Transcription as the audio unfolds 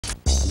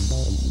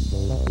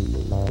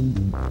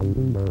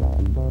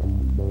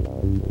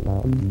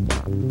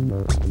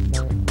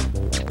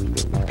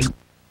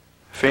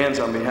Fans,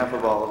 on behalf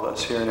of all of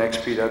us here in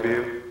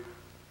XPW,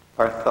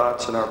 our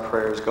thoughts and our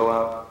prayers go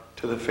out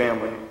to the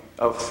family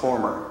of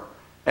former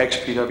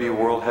XPW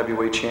World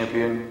Heavyweight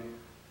Champion,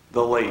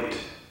 the late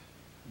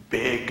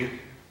Big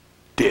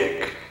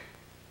Dick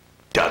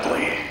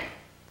Dudley.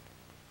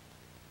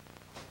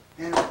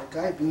 Man, the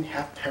guy being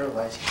half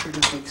paralyzed, he sure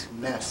just makes a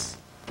mess.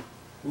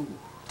 Ooh.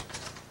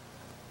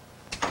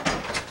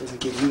 Doesn't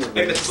give me a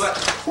Hey, raise. Mr. Black.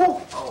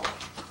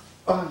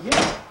 Oh.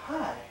 Yeah,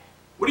 hi.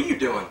 What are you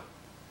doing?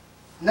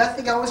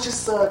 Nothing, I was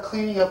just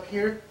cleaning up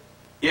here.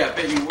 Yeah, I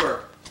bet you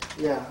were.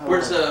 Yeah.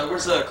 Where's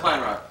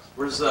Kleinrock?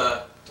 Where's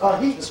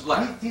Mr.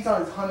 Black? He's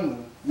on his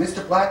honeymoon.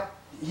 Mr. Black,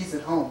 he's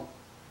at home.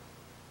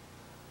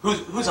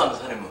 Who's on his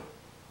honeymoon?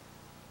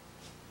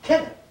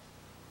 Kevin.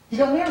 He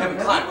got married. Kevin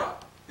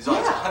Kleinrock. He's on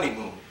his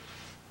honeymoon.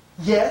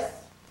 Yes.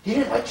 He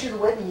didn't invite you to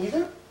the wedding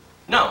either?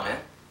 No, man.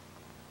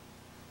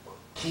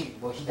 He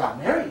got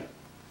married.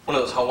 One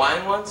of those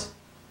Hawaiian ones?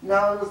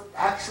 No, it was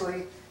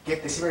actually,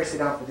 get this, you better sit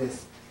down for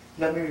this.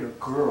 He got married to a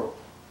girl.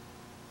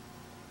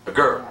 A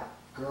girl? Yeah,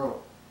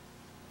 girl.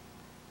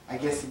 I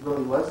guess he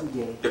really wasn't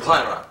gay. The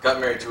Kleinrock got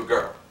married to a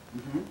girl.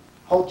 Mm-hmm.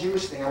 Whole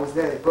Jewish thing, I was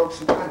there. They broke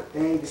some kind of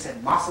thing. They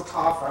said Mazel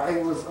Tov, or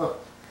it was,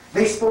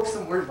 they spoke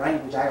some weird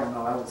language. I don't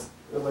know.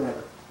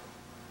 Whatever.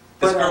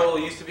 This girl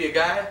used to be a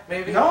guy,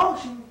 maybe? No,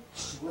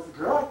 she was a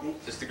girl, I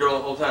think. Just a girl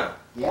the whole time?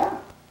 Yeah.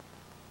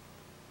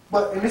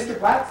 But and Mr.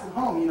 Black's at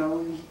home, you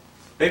know.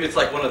 Maybe it's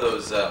like one of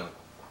those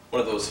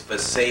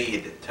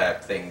facade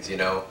type things, you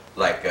know,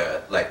 like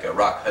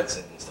Rock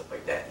Hudson and stuff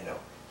like that, you know.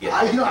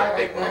 I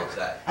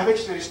bet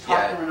you they're just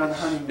talking around on the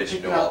honeymoon,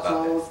 picking out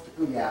clothes.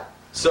 Yeah.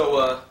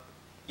 So,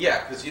 yeah,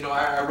 because, you know,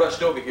 I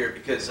rushed over here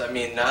because, I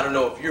mean, I don't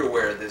know if you're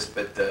aware of this,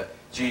 but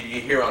you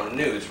hear on the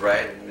news,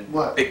 right?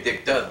 What? Big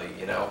Dick Dudley,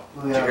 you know.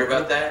 Yeah. Did you hear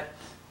about that?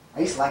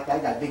 I used to like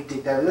that guy, Big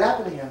Dick Dudley. What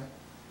happened to him?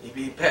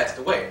 He passed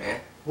away, man.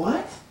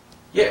 What?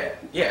 Yeah.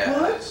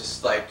 What? It's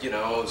just like, you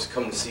know, I was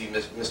coming to see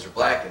Mr.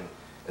 Black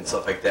and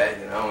stuff like that,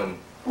 you know, and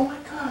Oh my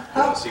God!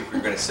 you know, see if we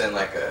were going to send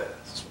like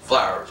some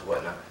flowers or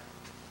whatnot.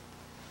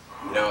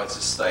 You know, it's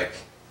just like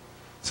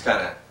it's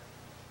kind of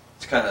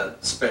a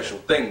special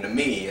thing to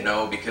me, you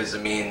know, because I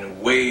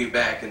mean, way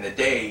back in the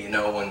day, you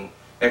know, when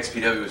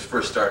XPW was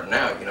first starting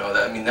out, you know,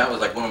 that was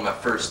like one of my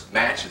first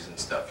matches and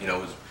stuff, you know,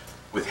 was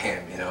with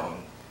him, you know,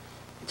 and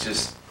it's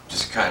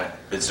just kind of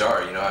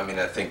bizarre, you know. I mean,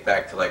 I think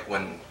back to like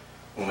when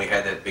we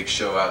had that big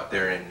show out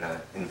there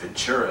in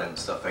Ventura and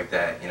stuff like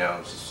that, you know, it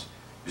was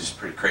just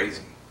pretty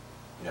crazy.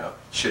 You know,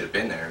 should have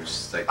been there. It was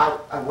just like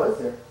I was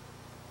there.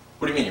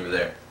 What do you mean you were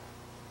there?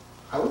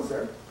 I was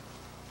there.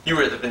 You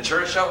were at the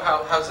Ventura show?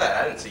 How's that?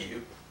 I didn't see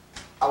you.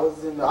 I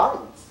was in the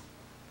audience.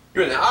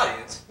 You were in the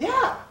audience?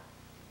 Yeah.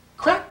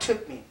 Crack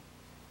took me.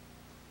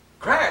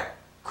 Crack?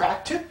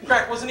 Crack took me.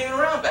 Crack wasn't even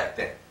around back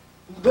then.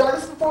 But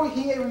this is before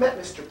he even met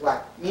Mr.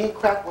 Black. Me and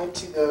Crack went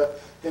to the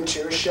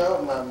Ventura show,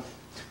 and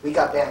we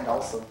got banned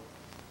also.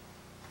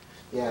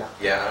 Yeah.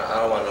 Yeah,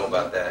 I don't want to know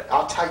about that.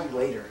 I'll tell you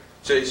later.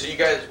 So you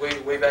guys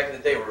way back in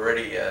the day were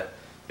already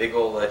big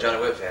old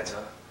Johnny Webb fans,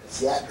 huh?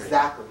 Yeah, pretty,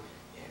 exactly.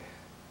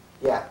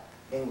 Yeah.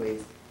 Yeah.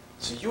 Anyways.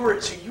 So you were in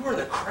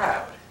the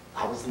crowd.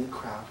 I was in the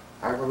crowd.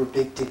 I remember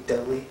Big Dick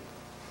Dudley.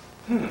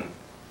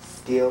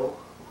 Still.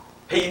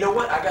 Hey, you know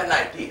what? I got an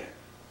idea.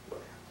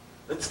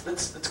 Let's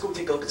go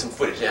take a look at some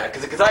footage, yeah.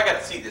 Because I got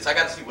to see this. I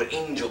got to see what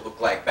Angel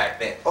looked like back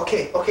then.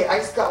 Okay. I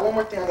just got one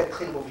more thing I got to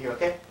clean up over here.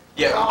 Okay.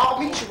 Yeah. I'll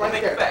meet you right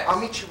there. I'll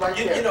meet you right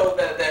there. You know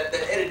that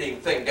editing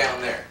thing down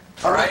there.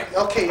 All right.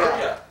 Okay. Hurry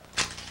Yeah. up.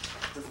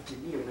 Doesn't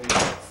give me a ring.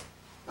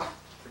 Oh,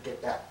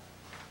 forget that.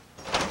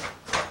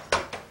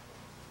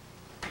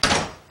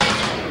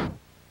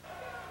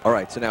 All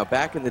right, so now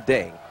back in the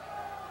day,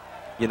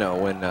 you know,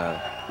 when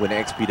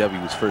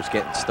XPW was first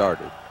getting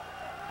started,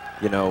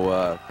 you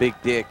know, Big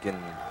Dick and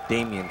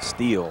Damian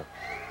Steele,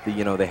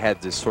 you know, they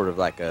had this sort of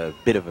like a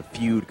bit of a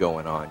feud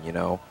going on, you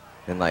know,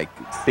 and like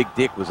Big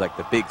Dick was like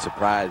the big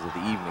surprise of the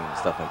evening and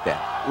stuff like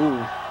that.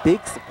 Ooh,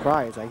 big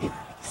surprise! I can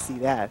see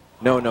that.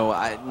 No.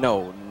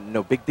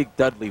 Big Dick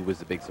Dudley was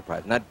the big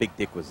surprise. Not Big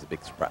Dick was the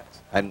big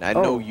surprise. I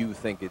know you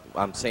think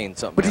I'm saying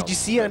something. But did you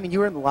see it? I mean, you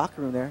were in the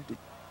locker room there.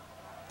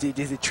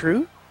 Is it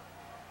true?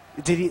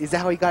 Is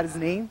that how he got his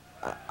name?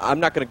 I'm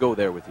not going to go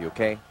there with you,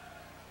 okay?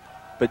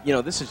 But, you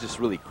know, this is just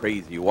really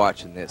crazy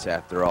watching this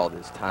after all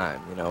this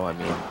time, you know? I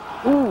mean,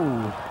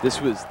 ooh,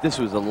 this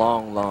was a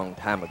long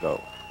time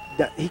ago.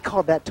 He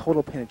called that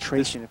total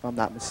penetration, if I'm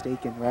not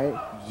mistaken, right?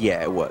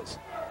 Yeah, it was.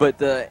 But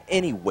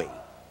anyway,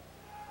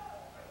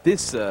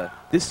 this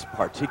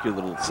particular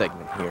little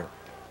segment here,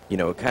 you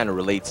know, it kind of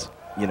relates,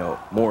 you know,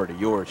 more to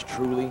yours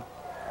truly,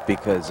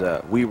 because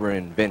we were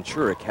in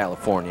Ventura,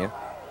 California.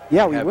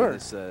 Yeah, we were.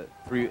 This,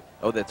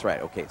 oh, that's right.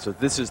 Okay, so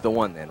this is the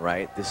one then,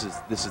 right? This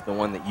is the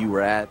one that you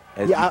were at.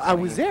 Yeah, I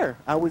was there.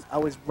 I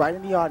was right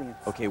in the audience.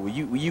 Okay, well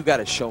you got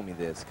to show me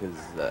this because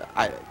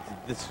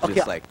this is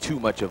just like too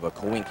much of a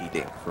coinky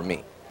dink for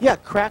me. Yeah,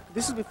 Crack.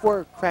 This is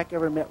before Crack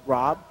ever met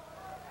Rob.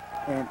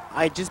 and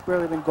I just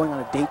barely been going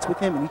on dates with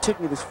him, and he took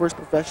me to this first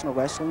professional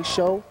wrestling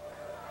show.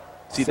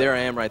 See, there I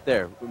am right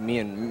there. Me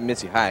and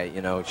Missy Hyatt,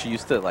 you know, she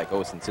used to, like,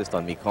 always insist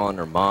on me calling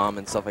her mom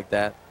and stuff like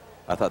that.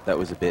 I thought that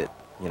was a bit,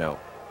 you know,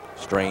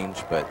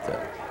 strange, but,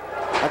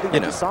 I think I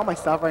just saw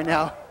myself right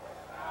now.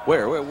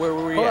 Where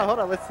were you at? Hold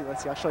on, let's see.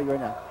 I'll show you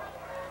right now.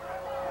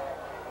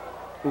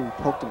 Ooh,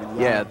 poked him in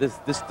the eye. Yeah,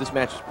 this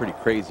match was pretty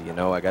crazy, you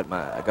know. I got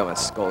my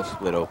skull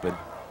split open.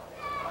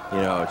 You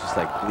know, just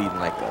like bleeding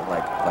like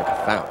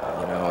a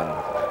fountain, you know,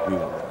 and we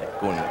were like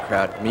going in the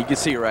crowd. I mean, you can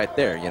see it right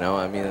there, you know.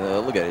 I mean,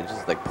 look at it, it's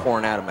just like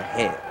pouring out of my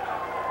head.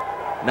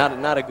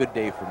 Not a good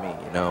day for me,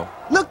 you know.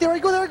 Look, there I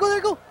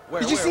go.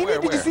 Where, Did you see me?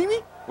 Did you see me?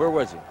 Where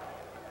was you?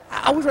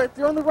 I was right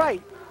there on the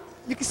right.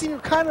 You can see me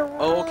kind of.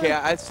 Oh, okay,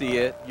 I see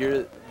it.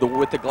 You're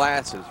with the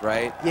glasses,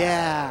 right?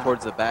 Yeah.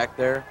 Towards the back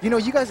there. You know,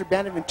 you guys are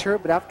banned in Ventura,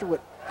 but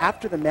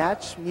after the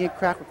match, me and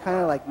Crack were kind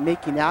of like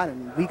making out,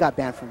 and we got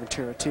banned from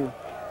Ventura too.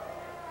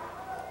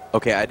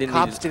 Okay, I didn't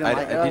Cops need didn't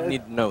I didn't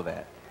need to know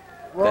that.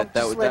 Well,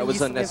 that was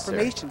some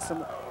unnecessary. information,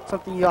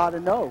 something you ought to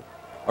know.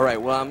 All right,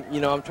 well,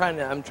 I'm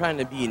trying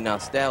to be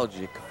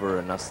nostalgic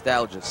for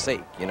nostalgia's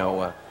sake, you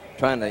know,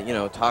 trying to, you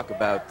know, talk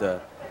about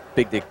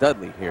Big Dick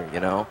Dudley here, you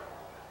know,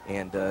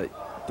 and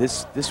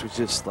this was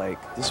just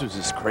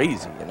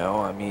crazy, you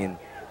know. I mean,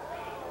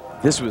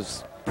 this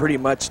was pretty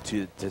much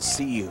to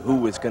see who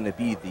was going to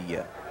be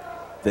the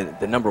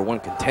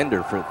 #1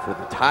 contender for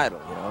the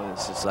title, you know.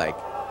 This is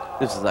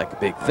like a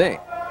big thing,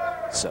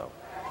 so.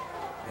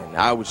 And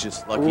I was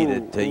just lucky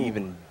to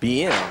even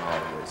be in on all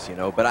of this, you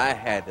know. But I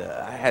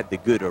had the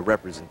good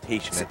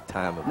representation at the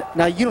time.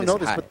 Now you don't know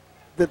this,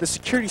 but the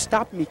security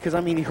stopped me because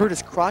I mean he hurt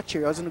his crotch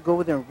here. I was gonna go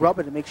over there and rub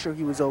it to make sure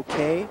he was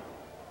okay,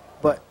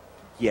 but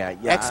yeah.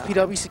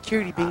 XPW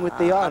security being what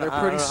they are, they're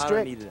pretty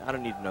strict. I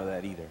don't need to know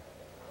that either.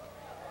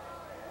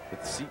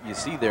 But you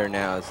see there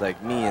now, it's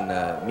like me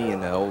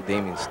and old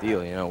Damien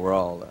Steele, you know, we're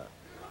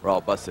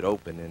all busted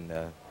open, and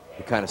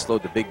we kind of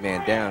slowed the big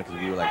man down because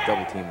we were like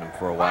double teaming him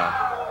for a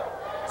while.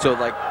 So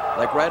like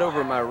right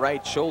over my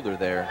right shoulder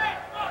there,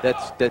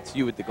 that's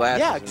you with the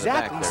glasses. Yeah, in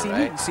exactly. the back there,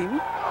 You right? see me?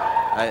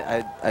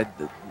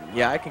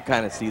 Yeah, I can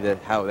kind of see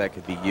how that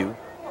could be you.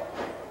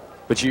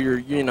 But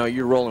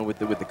you're rolling with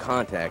the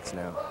contacts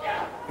now.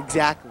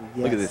 Exactly.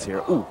 Yes. Look at this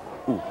here. Ooh.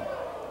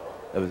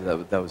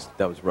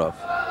 That was rough.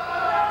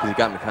 Because it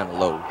got me kind of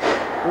low.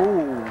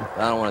 Ooh.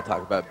 I don't want to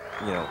talk about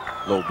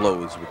low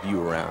blows with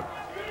you around.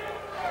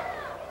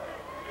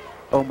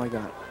 Oh my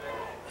God.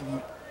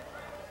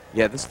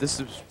 Yeah, this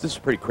is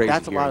pretty crazy.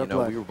 That's a here, lot of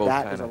blood. We were both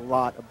That is a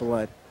lot of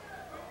blood.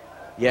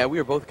 Yeah, we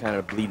were both kind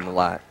of bleeding a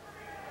lot.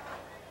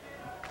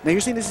 Now you're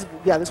saying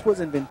this was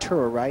in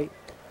Ventura, right?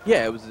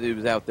 Yeah, it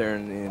was out there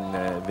in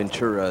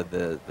Ventura,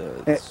 the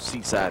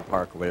Seaside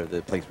Park or whatever,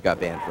 the place we got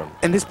banned from.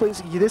 And this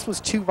place, this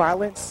was too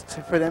violent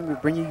for them to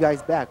bring you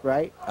guys back,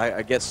 right?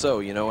 I guess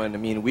so, you know, and I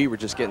mean, we were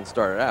just getting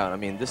started out. I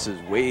mean, this is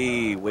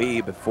way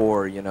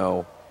before, you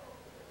know,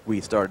 we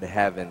started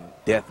having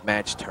death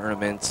match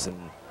tournaments and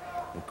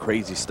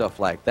crazy stuff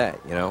like that,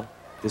 you know.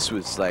 This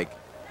was like,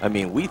 I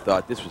mean, we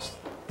thought this was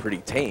pretty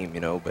tame, you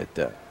know, but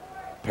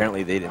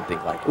apparently they didn't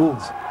think like it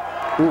was.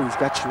 Ooh, he's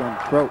got you on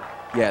the throat.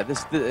 Yeah,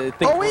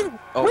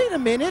 wait a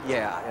minute.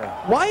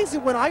 Yeah. Why is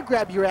it when I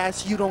grab your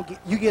ass you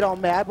get all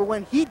mad, but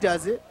when he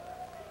does it?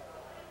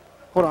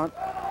 Hold on.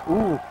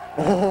 Ooh.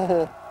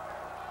 Oh.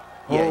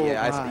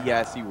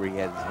 I see where he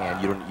has his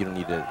hand. You don't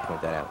need to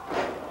point that out.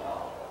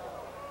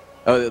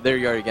 Oh, there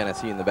you are again. I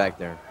see you in the back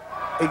there.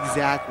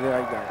 Exactly.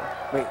 There I got it.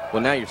 Wait.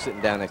 Well, now you're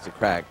sitting down next to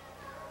Craig.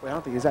 Wait, I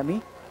don't think, is that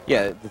me?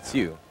 Yeah, it's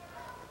you.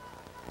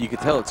 You can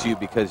tell it's you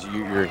because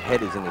your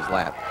head is in his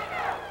lap.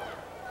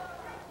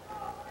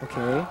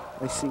 Okay,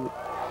 let's see.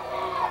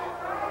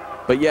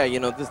 But yeah, you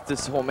know,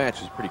 this whole match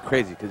was pretty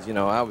crazy because, you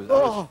know, I was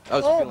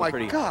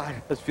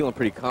feeling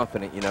pretty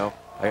confident, you know.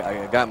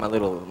 I got my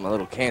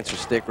little cancer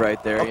stick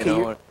right there, you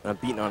know, and I'm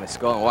beating on his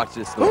skull and watch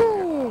this little.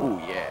 Ooh,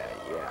 yeah,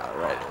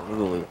 right. A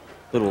little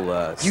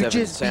you seven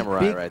just samurai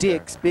big right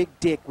dicks, there. big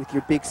dick with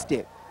your big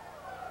stick.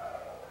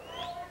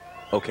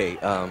 Okay,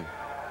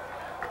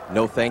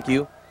 no thank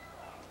you.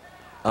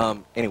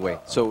 Anyway,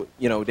 so,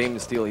 you know, Damien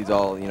Steele, he's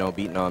all, you know,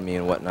 beating on me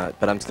and whatnot,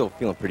 but I'm still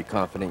feeling pretty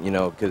confident, you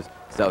know, because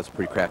that was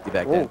pretty crafty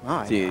back then.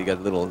 My. See, you got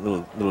a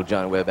little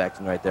John Webb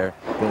action right there.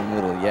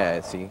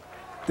 Boom, see.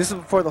 This is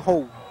before the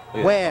whole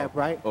web,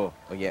 right? Oh,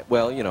 yeah.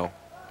 Well, you know,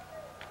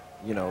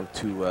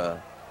 to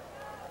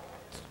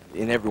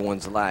in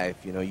everyone's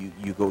life, you know,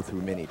 you go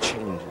through many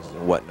changes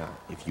and whatnot,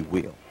 if you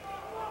will.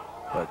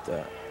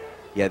 But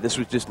yeah, this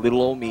was just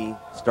little old me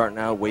starting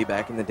out way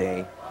back in the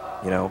day,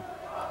 you know.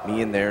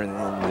 Me in there in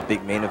the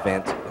big main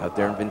event out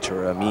there in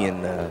Ventura. Me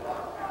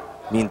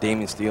and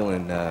Damien Steele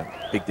and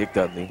Big Dick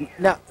Dudley.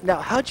 Now,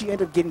 how'd you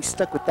end up getting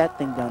stuck with that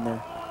thing down there?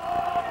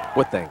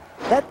 What thing?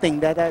 That thing,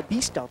 that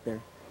beast out there.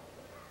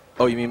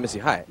 Oh, you mean Missy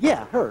Hyatt?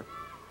 Yeah, her.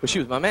 Well, she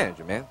was my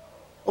manager, man.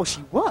 Oh,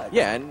 she was?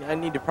 Yeah, and I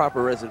need the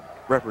proper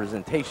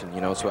representation, you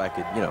know, so I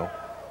could, you know,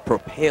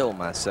 propel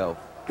myself.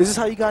 Is this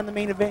how you got in the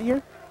main event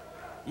here?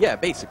 Yeah,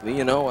 basically,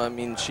 you know. I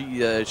mean,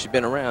 she'd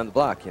been around the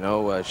block, you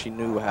know. She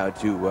knew how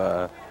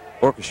to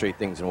orchestrate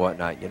things and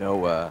whatnot. You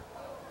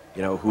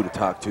know who to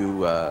talk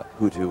to,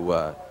 who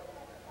to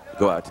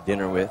go out to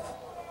dinner with.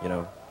 You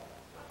know,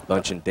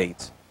 luncheon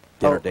dates,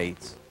 dinner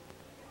dates,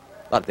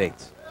 a lot of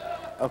dates.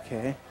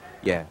 Okay.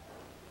 Yeah,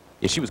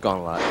 she was gone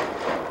a lot.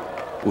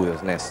 Ooh, that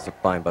was a nasty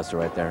spine buster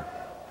right there.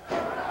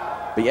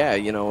 But yeah,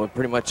 you know,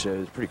 pretty much it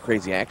was pretty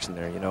crazy action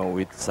there. You know,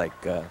 it's like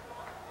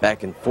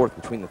back and forth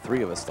between the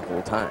three of us the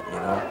whole time. You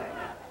know.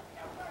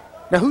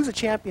 Now, who's a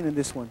champion in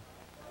this one?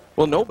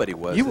 Well, nobody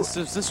was.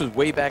 This was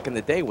way back in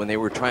the day when they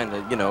were trying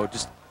to, you know,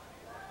 just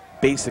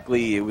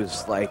basically it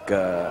was like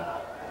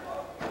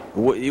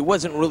it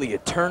wasn't really a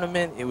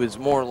tournament. It was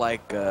more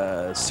like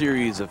a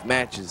series of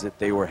matches that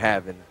they were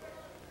having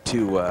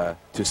to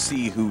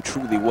see who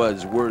truly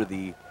was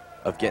worthy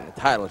of getting a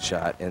title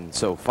shot. And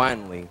so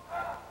finally,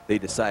 they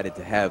decided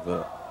to have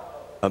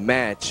a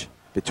match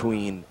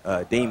between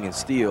Damian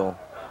Steele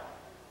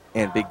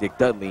and Big Dick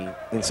Dudley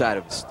inside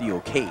of a steel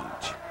cage.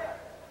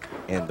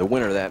 And the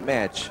winner of that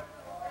match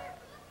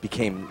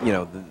became, you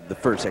know, the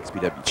first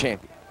XPW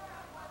champion.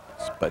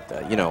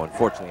 But you know,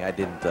 unfortunately, I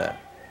didn't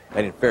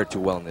fare too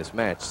well in this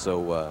match.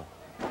 So,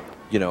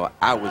 you know,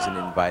 I wasn't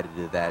invited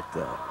to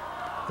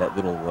that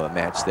little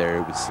match there.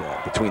 It was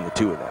between the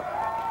two of them.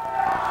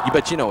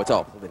 But you know, it's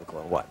all political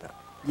and whatnot.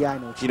 Yeah, I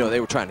know. You know, they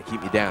were trying to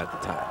keep me down at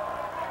the time.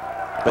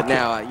 But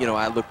now, you know,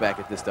 I look back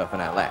at this stuff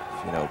and I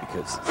laugh, you know,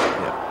 because, you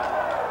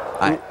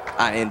know,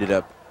 I ended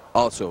up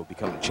also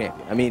becoming a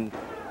champion. I mean,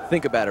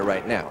 think about it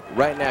right now.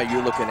 Right now,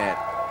 you're looking at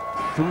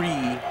 3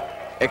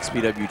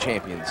 XPW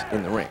champions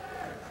in the ring.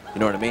 You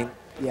know what I mean?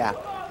 Yeah.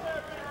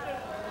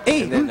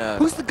 Hey, And then,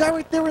 who's the guy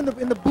right there in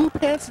the blue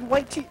pants and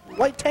white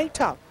tank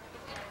top?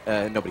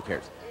 Nobody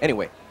cares.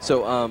 Anyway,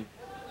 so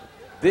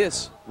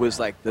this was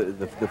like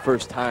the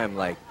first time,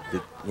 like,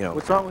 you know,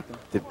 What's wrong with him?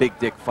 that Big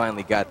Dick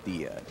finally got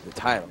the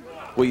title.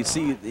 Well, you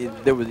see,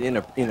 there was in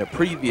a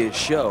previous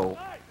show,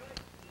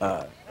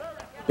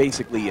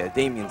 basically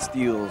Damian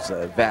Steele's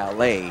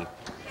valet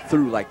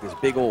threw like this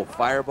big old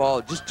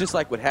fireball, just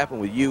like what happened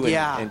with you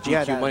and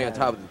GQ Money on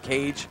top of the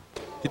cage.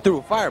 He threw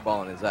a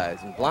fireball in his eyes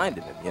and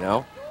blinded him, you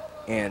know,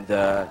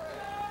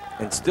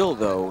 and still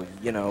though,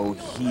 you know,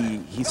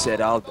 he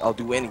said I'll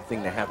do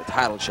anything to have a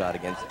title shot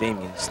against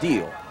Damian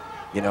Steele.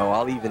 You know,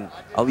 I'll even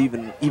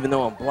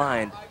though I'm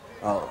blind,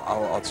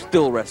 I'll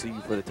still wrestle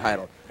you for the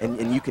title,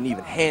 and you can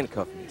even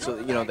handcuff me. So,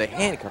 you know, they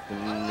handcuffed him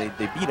and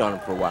they beat on him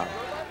for a while.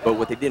 But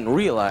what they didn't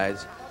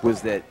realize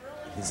was that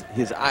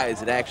his eyes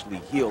had actually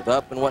healed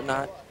up and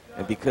whatnot.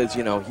 And because,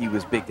 you know, he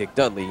was Big Dick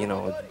Dudley, you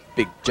know, a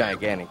big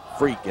gigantic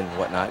freak and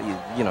whatnot,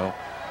 you know,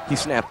 he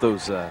snapped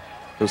those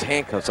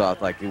handcuffs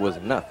off like it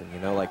wasn't nothing, you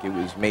know, like it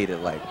was made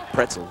of like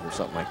pretzels or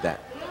something like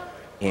that.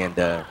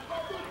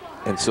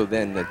 And so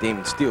then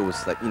Damian Steele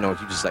was like, you know,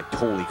 he just like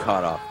totally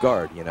caught off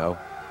guard, you know.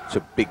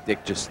 So Big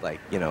Dick just like,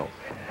 you know,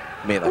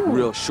 made like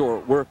real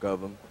short work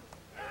of him,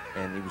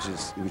 and it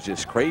was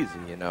just crazy,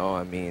 you know.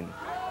 I mean,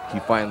 he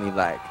finally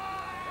like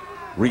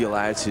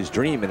realized his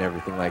dream and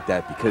everything like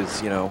that,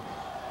 because, you know,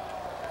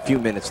 a few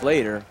minutes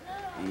later,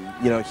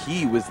 you know,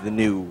 he was the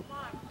new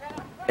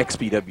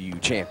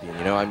XPW champion,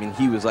 you know. I mean,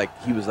 he was like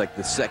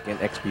the second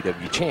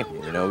XPW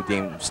champion, you know.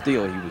 Damian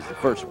Steele, he was the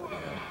first one, you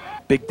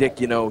know. Big Dick,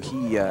 you know,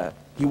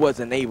 he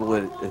wasn't able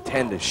to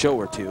attend a show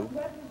or two.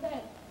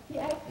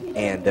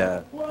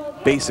 And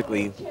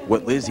basically,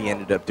 what Lizzie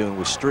ended up doing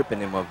was stripping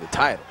him of the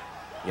title,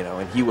 you know.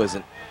 And he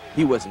wasn't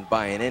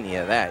buying any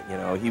of that, you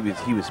know. He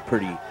was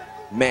pretty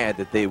mad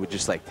that they would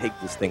just like take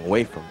this thing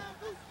away from him.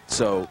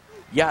 So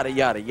yada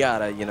yada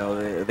yada, you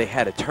know. They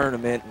had a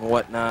tournament and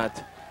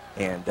whatnot,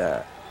 and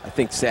I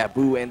think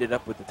Sabu ended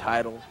up with the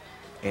title,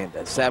 and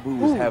Sabu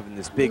was having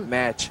this big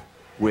match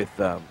with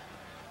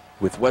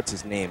what's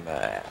his name,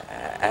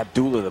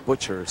 Abdullah the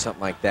Butcher or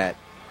something like that.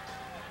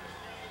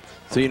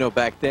 So, you know,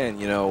 back then,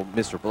 you know,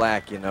 Mr.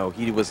 Black, you know,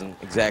 he wasn't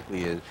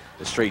exactly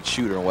a straight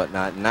shooter and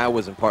whatnot, and I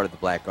wasn't part of the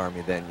Black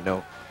Army then, you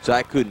know, so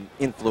I couldn't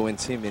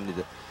influence him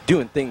into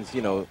doing things,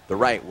 you know, the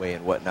right way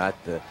and whatnot,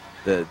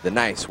 the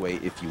nice way,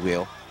 if you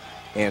will.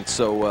 And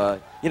so,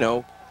 you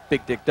know,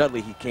 Big Dick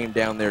Dudley, he came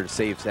down there to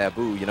save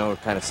Sabu, you know,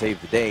 kind of save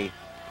the day,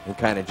 and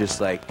kind of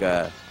just like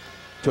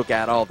took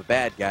out all the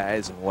bad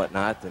guys and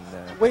whatnot.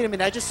 And Wait a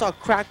minute, I just saw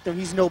Crack there.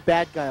 He's no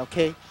bad guy,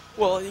 okay?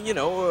 well, you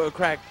know,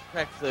 Crack's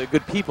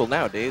good people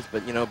nowadays,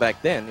 but, you know,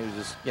 back then he was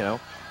just, you know,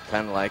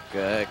 kind of like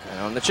kind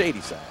of on the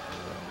shady side.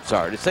 I'm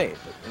sorry to say it,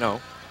 but, you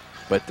know,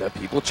 but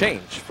people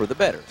change for the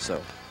better.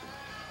 So,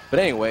 but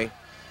anyway,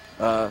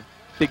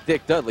 Big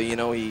Dick Dudley, you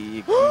know,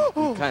 he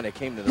kind of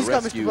came to the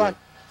rescue of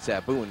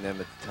Sabu and them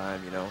at the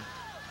time, you know.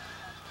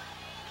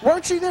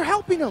 Weren't you there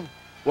helping him?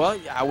 Well,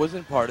 I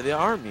wasn't part of the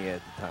army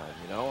at the time,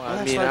 you know.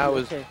 I mean, right, I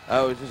was okay.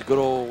 just good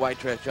old white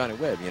trash Johnny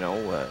Webb, you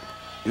know,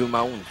 doing my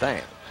own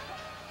thing.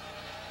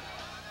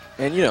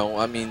 And, you know,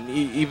 I mean,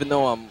 even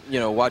though I'm, you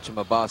know, watching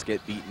my boss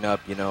get beaten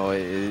up, you know,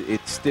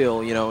 it's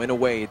still, you know, in a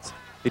way, it's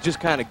just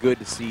kind of good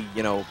to see,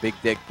 you know, Big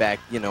Dick back,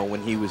 you know,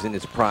 when he was in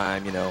his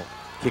prime, you know,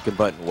 kicking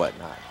butt and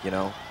whatnot, you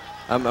know.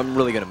 I'm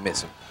really going to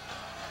miss him.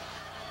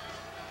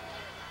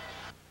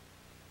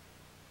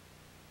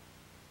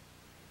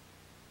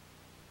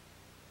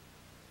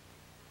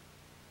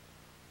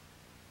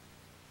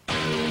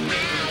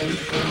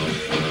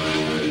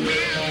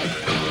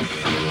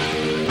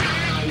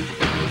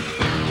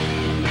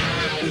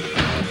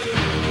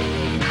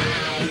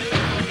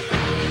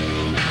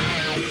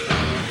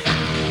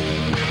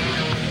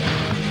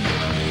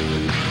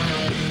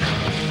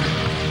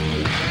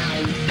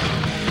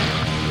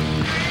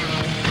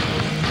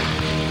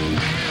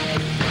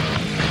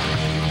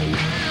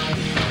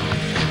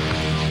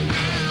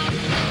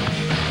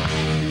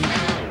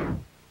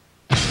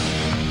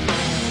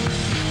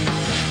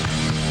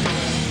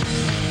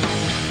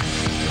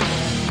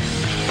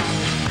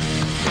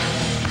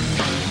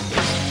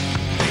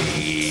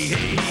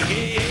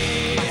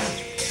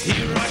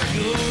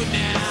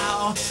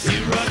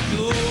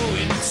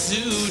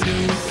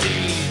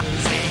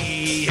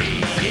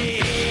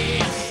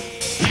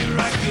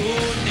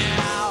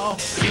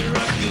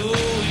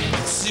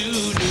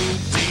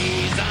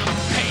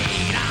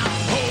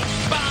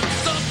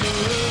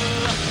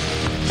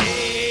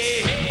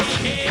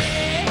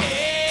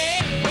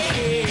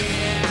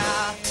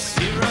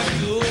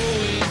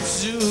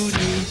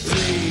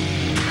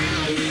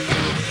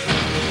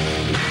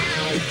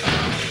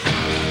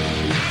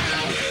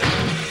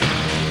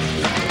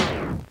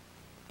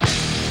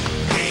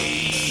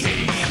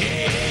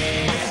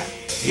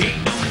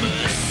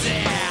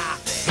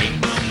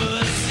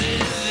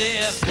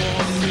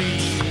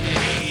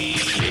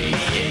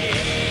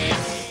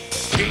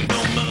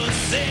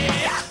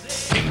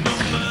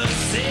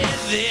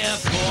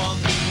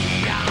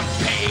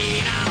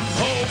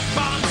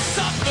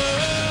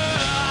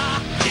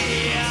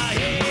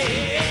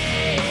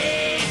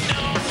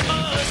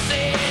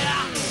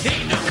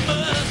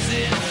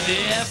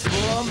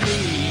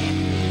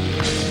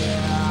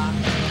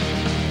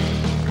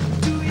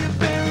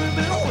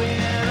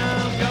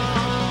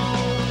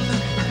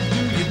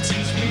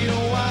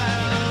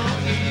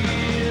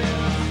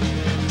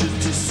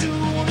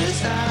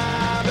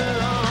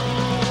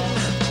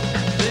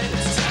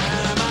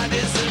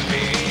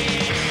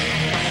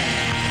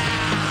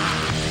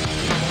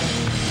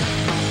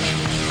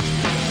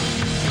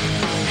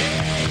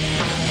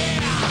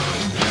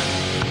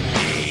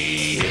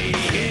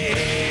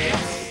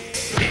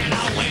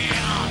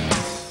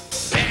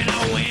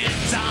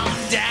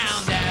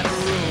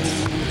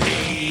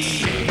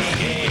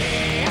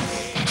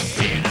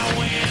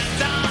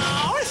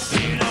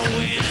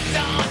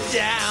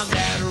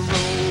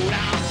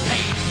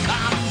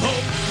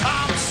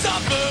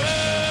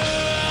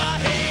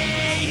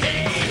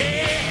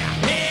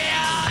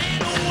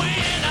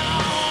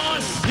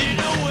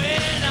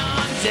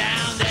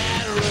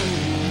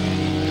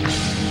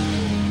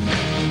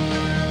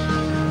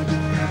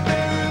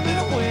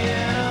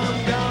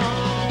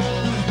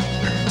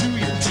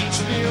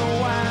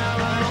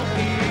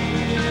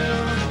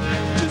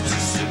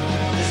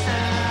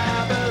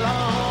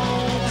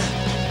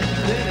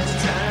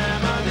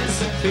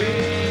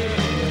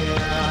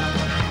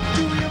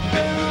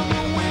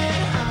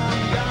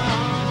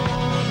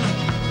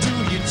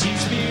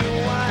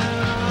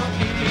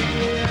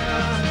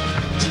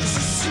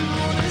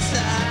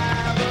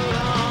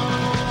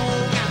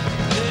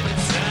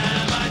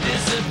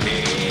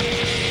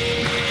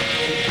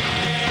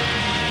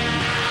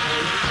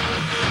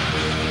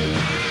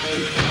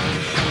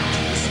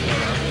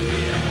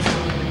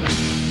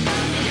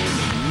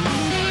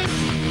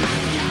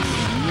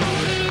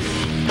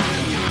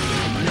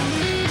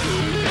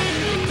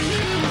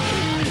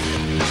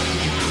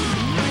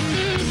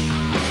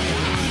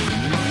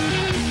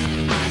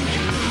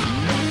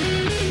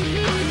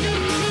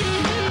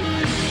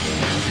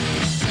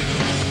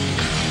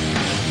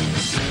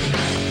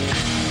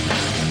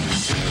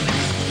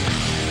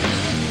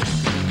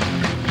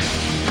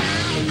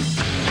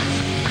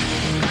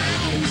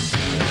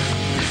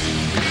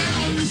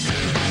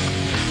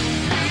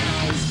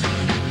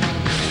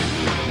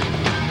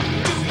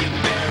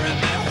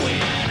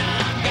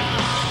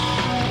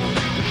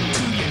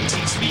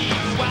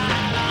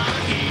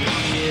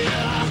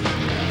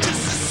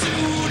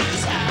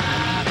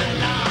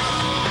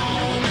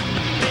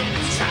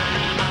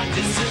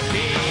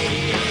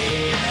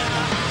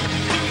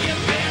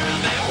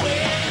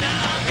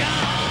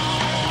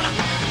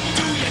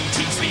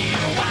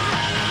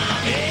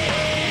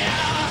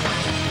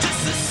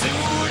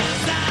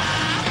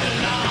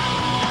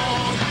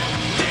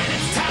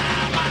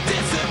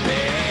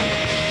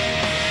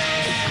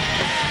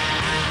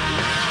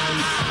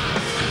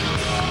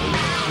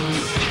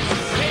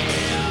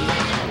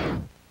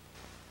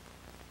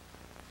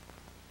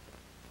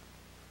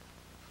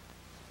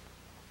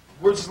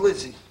 Where's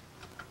Lizzie?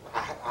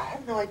 I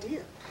have no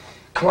idea.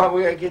 Come on,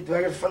 we gotta get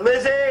there for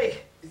Lizzie!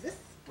 Is this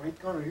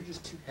brake on or you're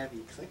just too heavy?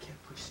 Because I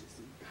can't push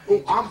this.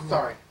 Hey, Oh, I'm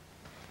sorry.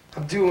 I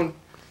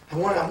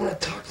want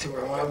to talk to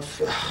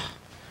her.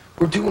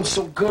 We're doing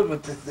so good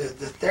with the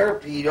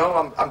therapy, you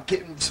know? I'm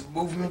getting some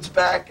movements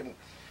back, and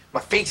my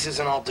face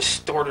isn't all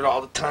distorted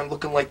all the time,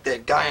 looking like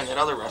that guy on that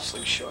other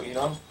wrestling show, you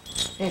know?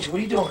 Angel, what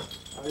are you doing?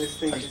 I just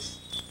think it's...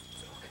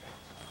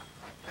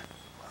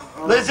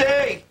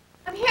 Lizzie!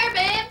 I'm here,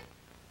 babe.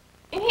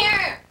 In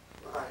here.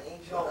 Come on,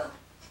 Angel.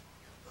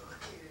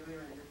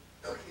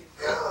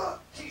 Okay.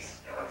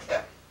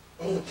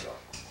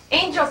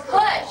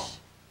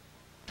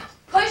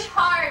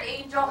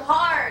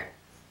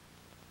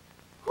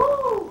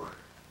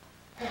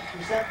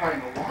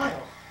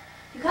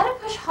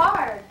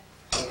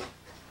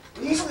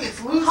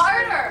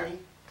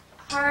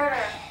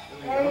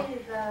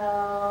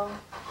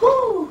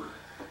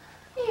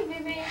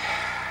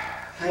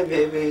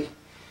 baby.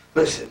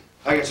 Listen,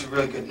 I got some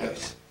really good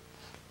news.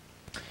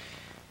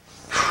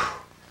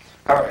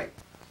 All right.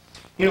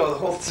 You know, the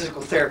whole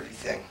physical therapy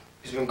thing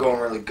has been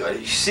going really good.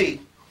 You see,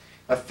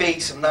 my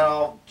face, I'm not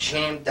all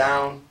jammed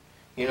down,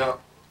 you know.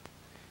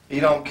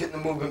 I'm getting the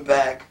movement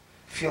back,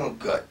 feeling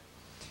good.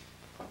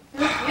 You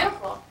look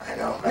beautiful. I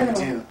know, I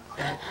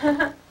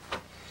do.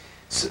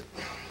 So,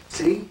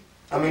 see?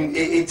 I mean,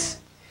 it's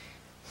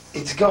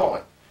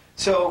going.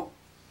 So,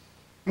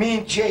 me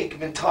and Jake have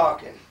been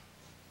talking.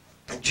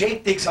 And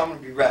Jake thinks I'm going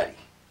to be ready,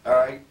 all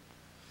right?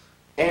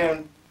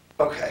 And,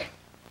 okay,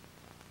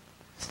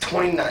 it's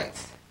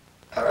 29th,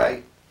 all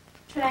right?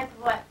 29th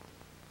of what?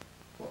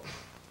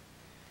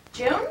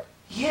 June?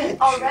 Yeah,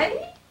 Already?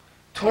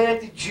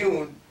 29th of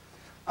June,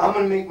 I'm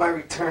going to make my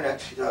return to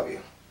XPW,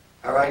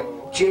 all right?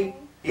 Oh. Jake,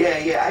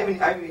 yeah, I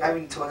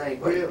haven't told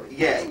anybody. Really?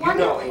 Yeah, It's you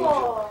know, Angel.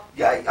 wonderful.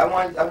 Yeah, I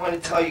want to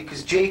tell you,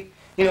 because Jake,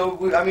 you know,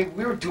 we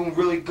were doing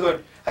really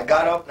good. I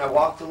got up and I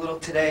walked a little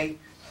today,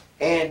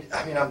 and,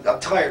 I mean, I'm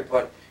tired,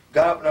 but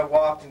got up and I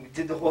walked and we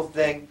did the whole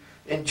thing,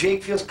 and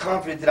Jake feels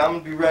confident that I'm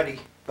going to be ready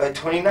by the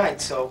 29th,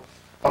 so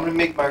I'm going to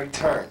make my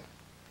return.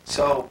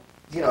 So,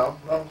 you know,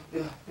 well,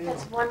 yeah.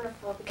 That's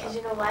wonderful, because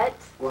you know what?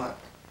 What?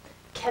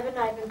 Kevin and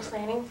I have been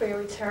planning for your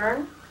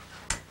return.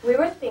 We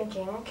were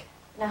thinking,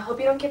 and I hope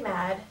you don't get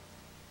mad,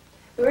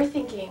 we were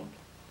thinking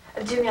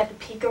of doing it at the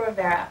Pico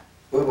Rivera.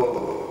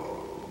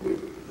 Whoa.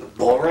 The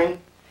bull ring?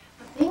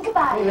 Think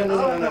about it.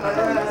 No,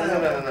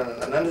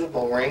 none of the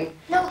bull ring.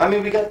 No. I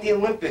mean, we got the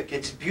Olympic.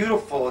 It's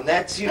beautiful, and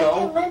that's, you But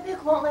know. the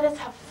Olympic won't let us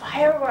have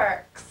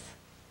fireworks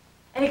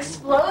and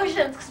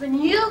explosions, because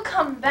when you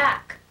come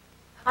back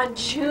on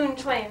June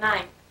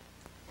 29th,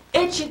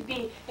 it should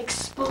be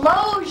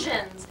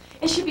explosions.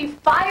 It should be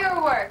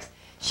fireworks.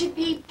 It should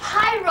be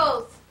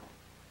pyros.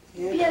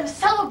 Yeah. Be a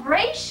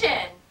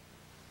celebration.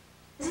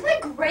 Isn't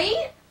that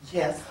great?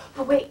 Yes.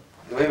 But wait,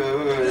 Wait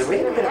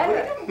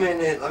a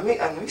minute.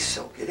 Let me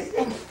soak it in.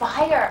 and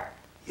fire.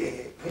 Yeah,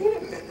 wait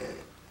a minute.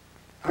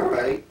 All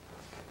right.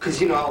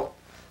 Because, you know,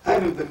 I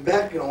haven't been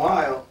back in a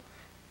while.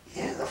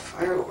 Yeah, the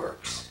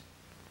fireworks.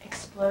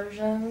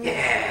 Explosions.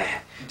 Yeah.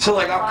 So,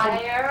 like, I'll come...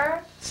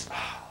 Fire.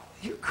 Oh,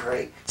 you're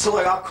great. So,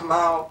 like, I'll come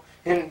out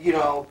and, you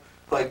know,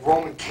 like,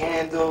 Roman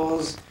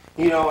candles,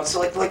 you know, so,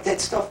 like that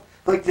stuff,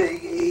 like the...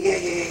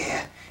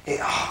 Yeah.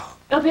 Oh,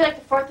 It'll be like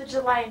the 4th of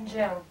July in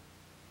June.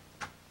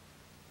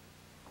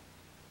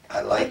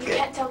 I like But you it.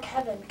 can't tell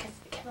Kevin, because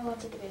Kevin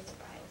wants it to be a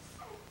surprise.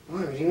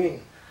 What do you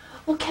mean?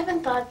 Well,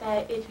 Kevin thought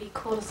that it'd be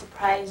cool to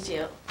surprise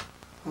you.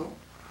 Oh.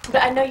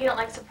 But I know you don't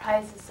like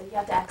surprises, so you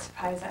have to act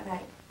surprised that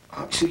night.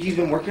 So you've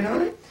been working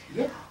on it?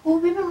 Yeah. Well,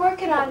 we've been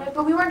working on it,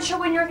 but we weren't sure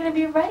when you were going to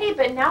be ready.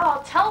 But now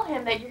I'll tell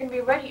him that you're going to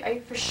be ready. Are you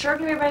for sure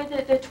going to be ready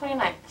the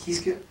 29th?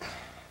 He's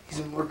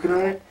been working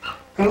on it.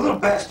 And the little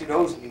bastard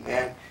owes me,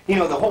 man. You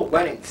know, the whole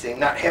wedding thing,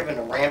 not having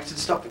the ramps and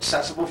stuff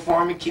accessible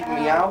for me, keeping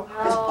me out.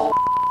 That's bull.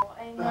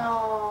 I know.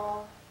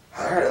 All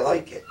right, I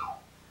like it.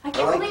 I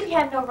can't like believe it. you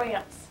had no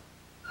ramps.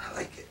 I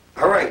like it.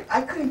 All right.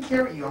 I couldn't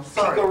carry you. I'm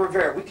sorry. Pico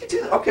Rivera. We could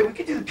do that. Okay, we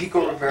could do the Pico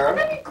Wouldn't Rivera.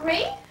 that be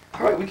great?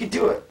 All right, we could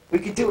do it.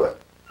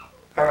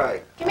 All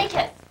right. Give me a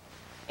kiss.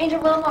 Angel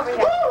Willem over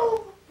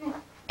here.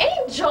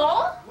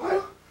 Angel?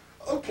 What?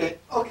 Okay.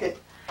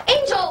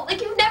 Angel,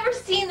 like you've never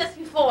seen this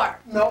before.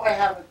 No, I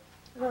haven't.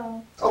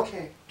 Oh.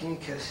 Okay. Give me a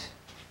kiss.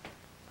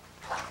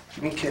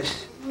 Give me a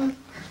kiss.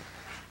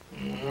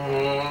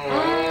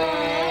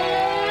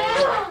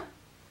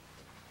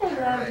 I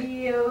love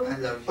you. I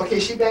love you. Okay,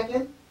 is she back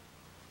in?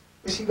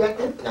 Is she back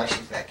in? Now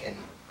she's back in.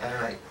 All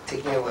right,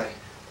 take me away.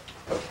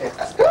 Okay.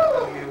 I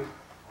love you.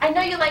 I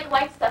know you like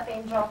white stuff,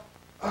 Angel.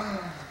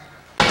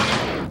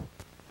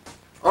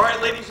 All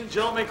right, ladies and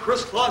gentlemen,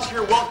 Chris Kloss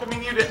here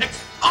welcoming you to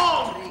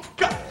Oh,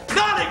 God,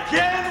 not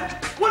again!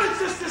 What is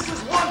this? This is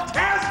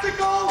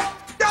one-tastical?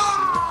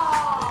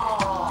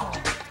 No!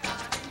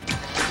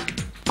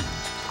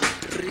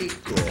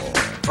 Rico.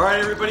 All right,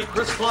 everybody,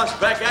 Chris Kloss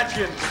back at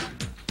you.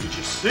 Did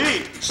you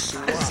see?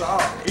 I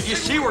saw. Did you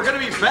see we're going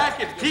to be back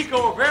at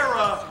Pico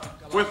Rivera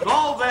with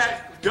all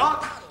that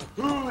duck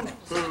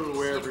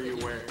hoo-hoo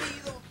everywhere?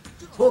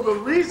 Well, the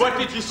reason But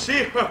did you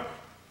see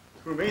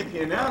who made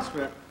the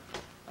announcement?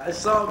 I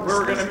saw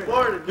We're Miss gonna Lizzie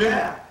Borden,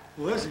 yeah.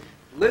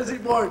 Lizzie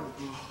Borden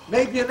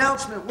made the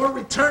announcement. We're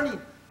returning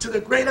to the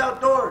great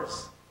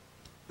outdoors,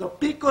 the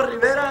Pico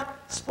Rivera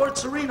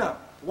Sports Arena.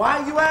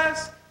 Why, you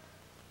ask?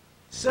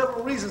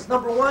 Several reasons.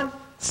 Number one,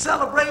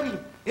 celebrating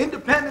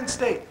Independence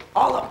Day.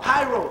 All the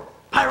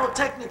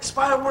pyrotechnics,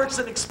 fireworks,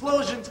 and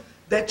explosions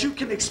that you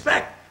can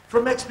expect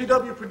from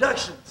XPW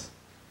Productions.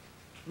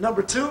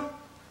 Number two,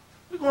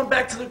 we're going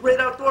back to the great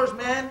outdoors,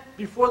 man.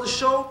 Before the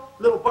show,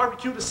 a little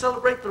barbecue to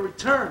celebrate the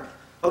return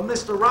of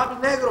Mr.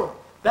 Robbie Negro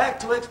back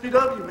to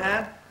XPW,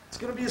 man. It's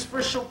going to be his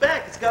first show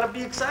back. It's got to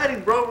be exciting,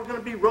 bro. We're going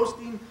to be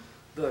roasting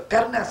the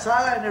carne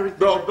asada and everything.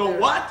 The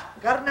what?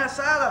 Carne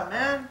asada,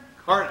 man.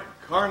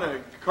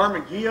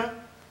 Carmagia?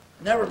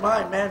 Never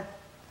mind, man.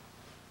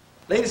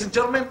 Ladies and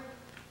gentlemen,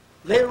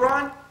 later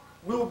on,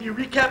 we will be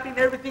recapping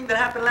everything that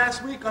happened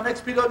last week on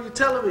XPW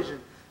television.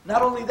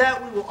 Not only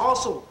that, we will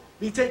also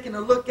be taking a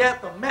look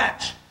at the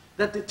match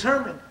that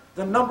determine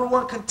the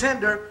 #1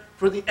 contender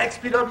for the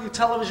XPW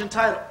television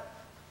title.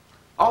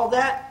 All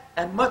that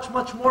and much,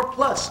 much more,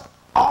 plus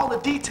all the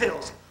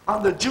details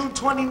on the June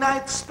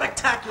 29th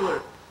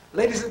spectacular.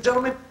 Ladies and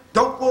gentlemen,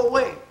 don't go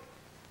away.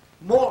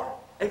 More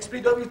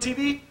XPW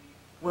TV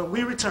when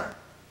we return.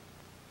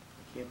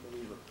 I can't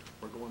believe it.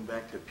 We're going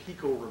back to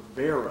Pico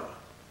Rivera.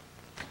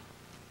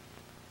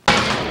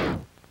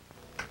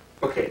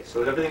 Okay,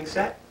 so is everything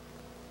set?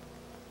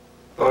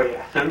 Oh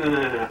yeah,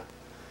 no.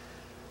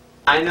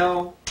 I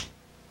know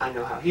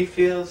how he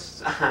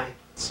feels. I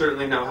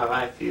certainly know how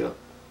I feel.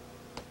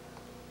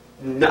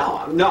 No,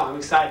 I'm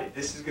excited.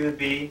 This is gonna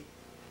be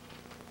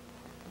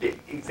big,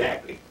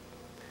 exactly.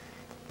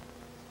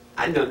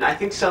 I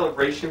think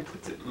Celebration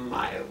puts it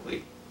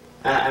mildly.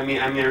 I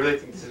really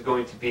think this is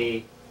going to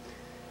be.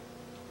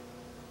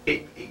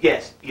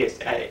 Yes,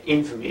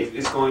 infamy.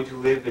 It's going to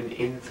live in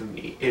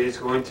infamy. It is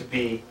going to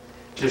be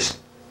just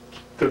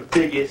the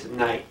biggest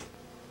night.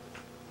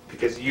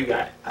 Because you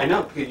got, I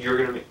know, because you're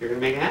gonna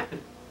make it happen.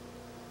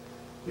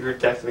 You're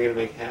definitely gonna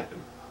make it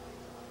happen.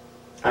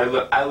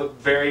 I look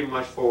very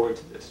much forward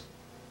to this.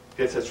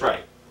 Yes, that's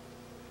right.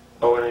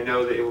 Oh, and I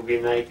know that it will be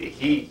a night that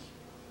he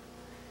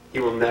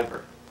will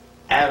never,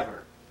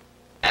 ever,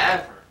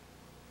 ever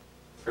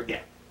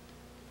forget.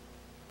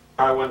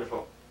 All right,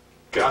 wonderful.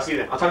 Okay, I'll see you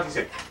then. I'll talk to you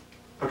soon.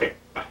 Okay,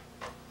 bye.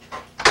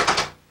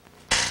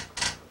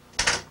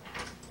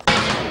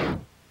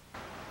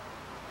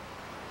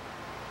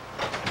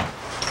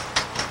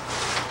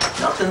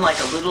 Nothing like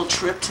a little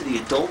trip to the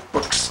adult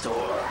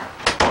bookstore.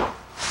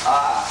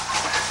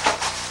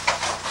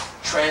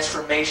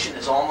 Transformation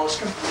is almost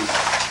complete.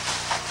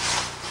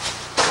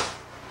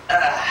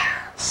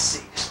 Let's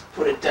see, just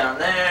put it down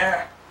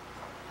there.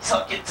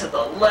 Tuck it to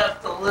the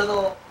left a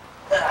little.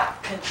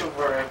 Pinch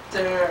over right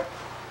there.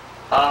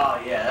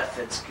 Oh yeah, that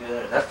fits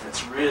good. That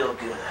fits real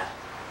good.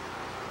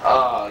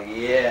 Oh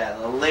yeah,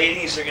 the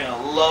ladies are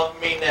gonna love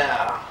me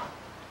now.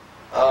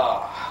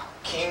 Oh,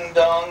 King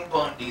Dong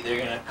Bundy, they're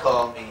gonna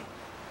call me.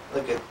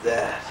 Look at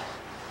that.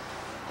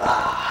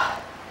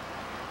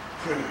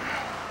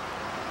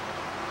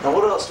 Now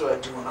what else do I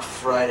do on a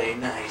Friday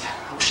night?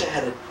 I wish I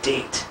had a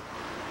date.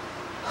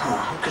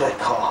 Who could I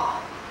call?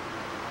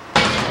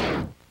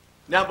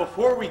 Now,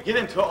 before we get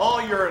into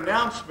all your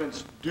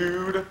announcements,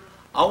 dude,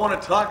 I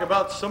want to talk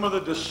about some of the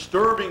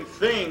disturbing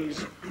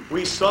things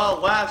we saw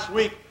last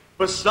week.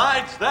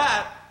 Besides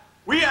that,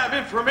 we have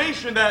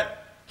information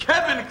that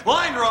Kevin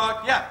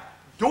Kleinrock,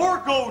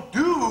 Dorco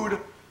Dude,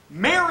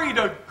 married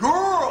a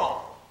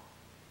girl.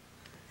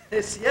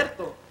 Es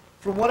cierto.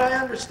 From what I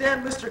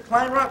understand, Mr.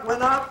 Kleinrock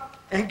went off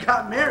and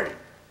got married.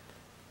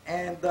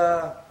 And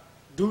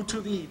due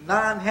to the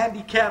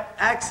non-handicap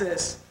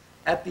access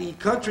at the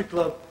country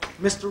club,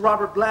 Mr.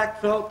 Robert Black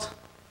felt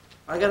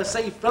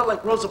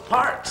like Rosa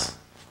Parks.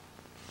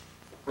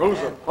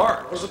 Rosa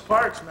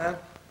Parks, man.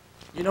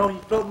 You know, he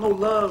felt no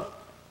love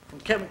from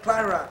Kevin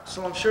Kleinrock,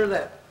 so I'm sure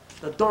that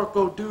the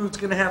Dorco Dude's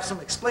gonna have some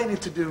explaining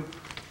to do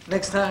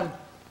next time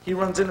he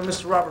runs into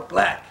Mr. Robert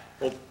Black.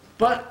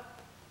 But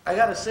I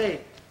gotta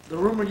say, the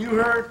rumor you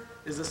heard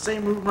is the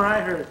same rumor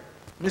I heard.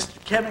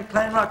 Mr. Kevin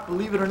Kleinrock,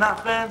 believe it or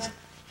not, fans,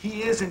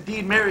 he is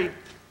indeed married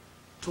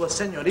to a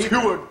señorita.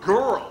 To a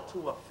girl.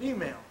 To a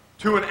female.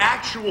 To an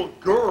actual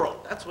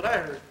girl. That's what I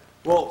heard.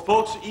 Well,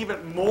 folks,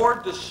 even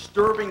more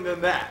disturbing than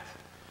that,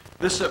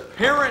 this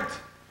apparent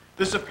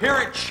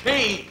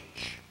change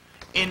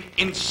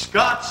in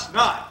Scott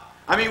Snott.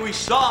 I mean, we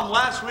saw him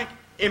last week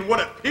in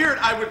what appeared,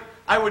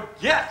 I would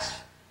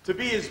guess, to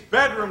be his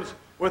bedrooms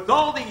with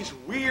all these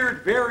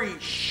weird, very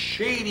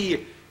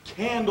shady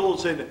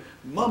candles and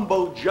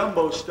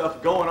mumbo-jumbo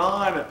stuff going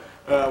on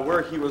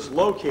where he was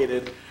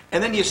located.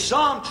 And then you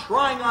saw him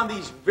trying on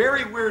these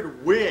very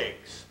weird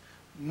wigs,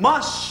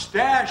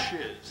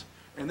 mustaches,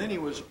 and then he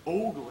was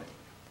ogling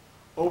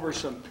over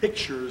some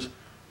pictures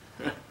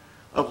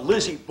of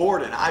Lizzie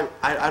Borden. I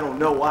don't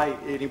know why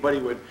anybody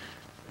would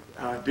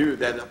do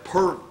that.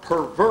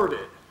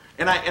 Perverted.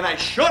 And I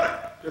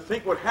shudder to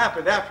think what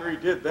happened after he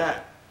did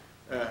that.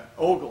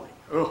 Ogling.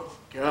 Oh,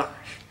 gosh.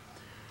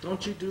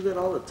 Don't you do that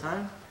all the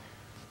time?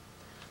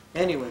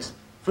 Anyways,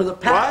 for the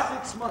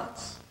past 6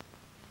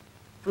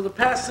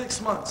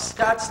 months,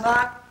 Scott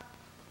Snott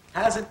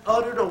hasn't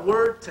uttered a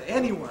word to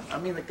anyone. I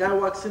mean, the guy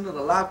walks into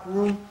the locker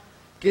room,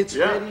 gets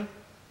ready,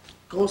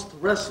 goes to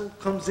wrestle,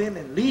 comes in,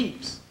 and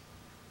leaves.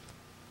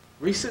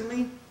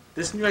 Recently,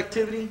 this new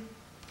activity,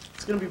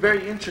 it's going to be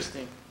very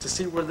interesting to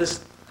see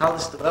how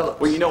this develops.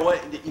 Well, you know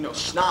what?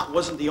 Snot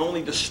wasn't the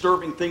only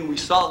disturbing thing we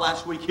saw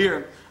last week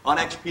here on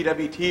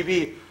XPW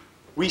TV.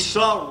 We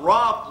saw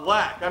Rob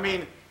Black. I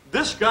mean,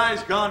 this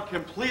guy's gone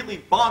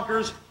completely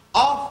bonkers,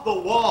 off the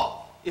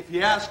wall, if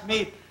you ask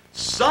me.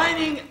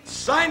 Signing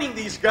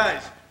these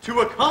guys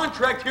to a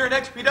contract here in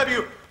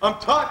XPW. I'm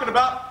talking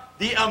about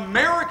the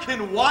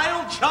American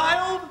Wild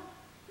Child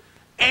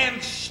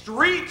and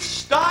Street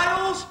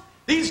Styles.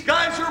 These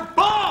guys are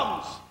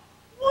bums.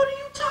 What are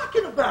you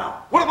talking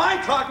about? What am I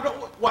talking about?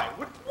 What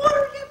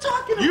are you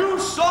talking about? You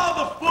saw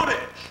the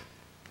footage.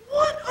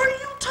 What are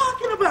you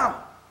talking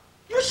about?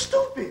 You're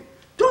stupid.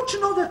 Don't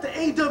you know that the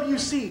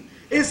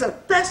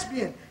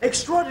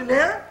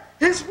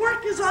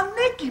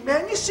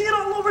you see it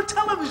all over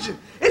television.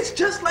 It's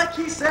just like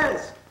he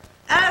says,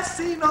 as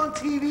seen on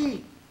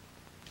TV.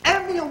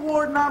 Emmy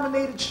Award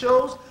nominated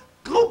shows,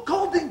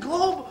 Golden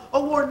Globe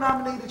Award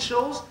nominated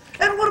shows.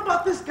 And what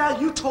about this guy?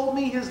 You told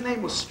me his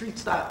name was Street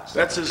Styles.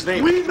 That's his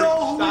name. We Street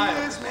know who Styles.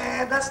 he is,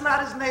 man. That's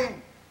not his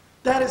name.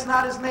 That is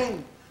not his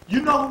name.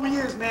 You know who he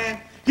is, man.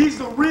 He's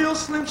the real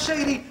Slim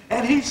Shady,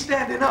 and he's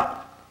standing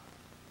up.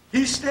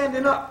 He's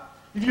standing up.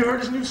 Have you heard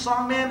his new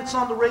song, man? It's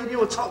on the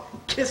radio. It's all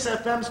Kiss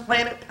FM's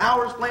playing it,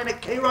 Power's playing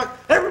it, K-Rock.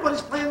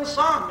 Everybody's playing the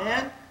song,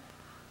 man.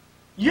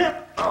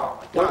 Yeah. Oh,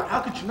 my God. How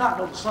could you not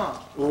know the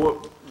song?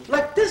 Well,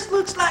 Like, this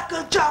looks like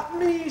a job for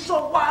me,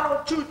 so why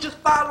don't you just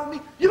follow me?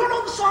 You don't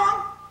know the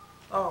song?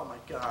 Oh, my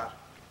God.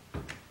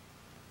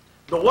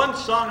 the one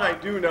song I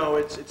do know,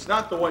 it's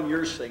not the one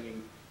you're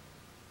singing.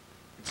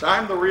 It's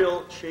I'm the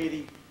real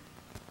Shady.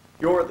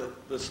 You're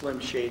the Slim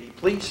Shady.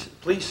 Please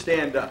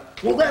stand up.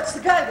 Well, that's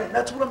the guy then.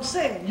 That's what I'm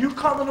saying. You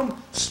calling him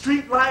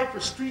Street Life or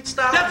Street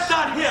Style? That's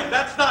not him.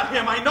 That's not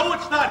him. I know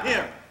it's not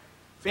him.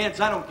 Fans,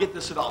 I don't get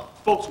this at all.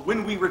 Folks,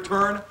 when we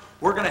return,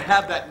 we're going to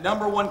have that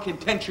 #1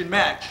 contention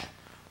match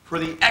for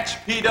the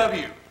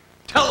XPW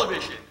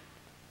television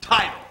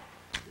title.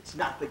 It's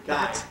not the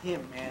guy. That's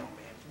him, man.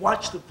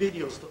 Watch the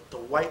videos. The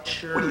white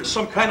shirt. What are you,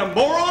 some kind of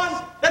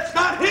moron? That's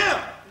not him.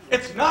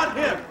 It's not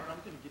him.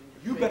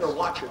 You better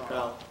watch it,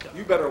 pal.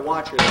 You better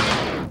watch it.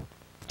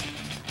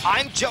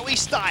 I'm Joey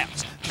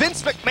Styles.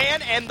 Vince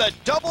McMahon and the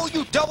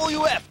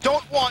WWF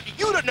don't want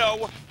you to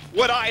know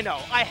what I know.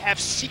 I have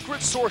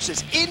secret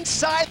sources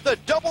inside the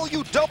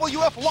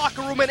WWF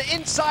locker room and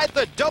inside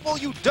the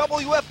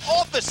WWF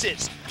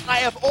offices. I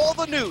have all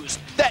the news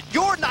that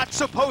you're not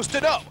supposed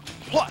to know.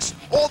 Plus,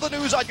 all the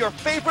news on your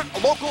favorite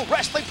local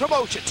wrestling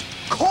promotions.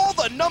 Call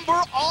the number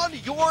on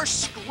your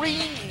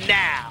screen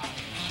now.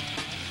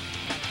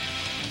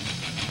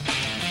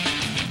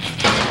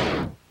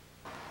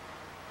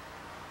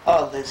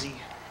 Oh, Lizzie,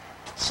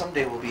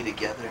 someday we'll be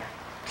together.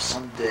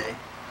 Someday.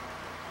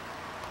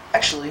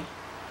 Actually,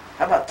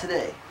 how about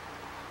today?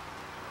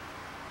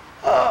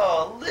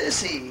 Oh,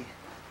 Lizzie,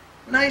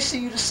 nice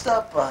of you to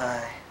stop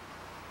by.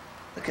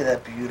 Look at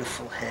that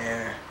beautiful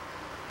hair,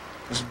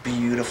 those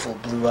beautiful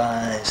blue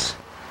eyes,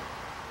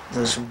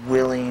 those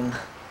willing,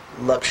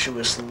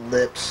 voluptuous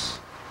lips.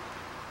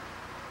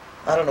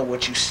 I don't know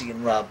what you see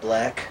in Rob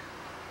Black.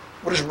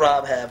 What does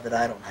Rob have that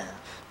I don't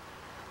have?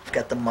 I've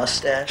got the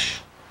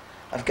mustache.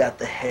 I've got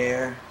the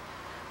hair.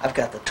 I've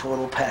got the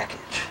total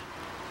package.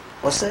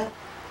 What's that?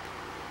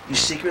 You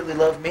secretly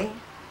love me?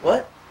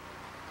 What?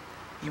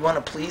 You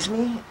want to please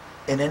me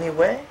in any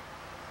way?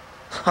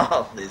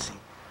 Oh, Lizzie.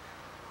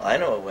 I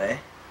know a way.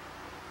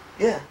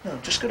 Yeah, no,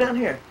 just go down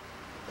here.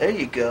 There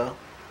you go.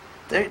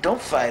 There,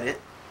 don't fight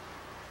it.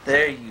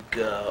 There you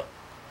go.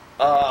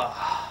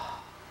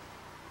 Ah.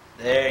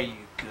 There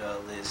you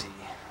go, Lizzie.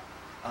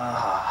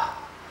 Ah.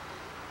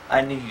 I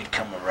knew you'd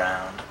come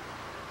around.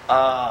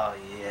 Oh,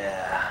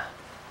 yeah.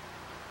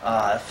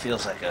 Oh, that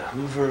feels like a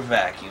Hoover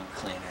vacuum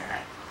cleaner.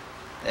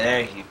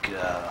 There you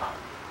go.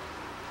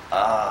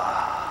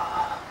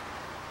 Ah.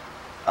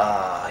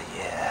 Oh,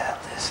 yeah,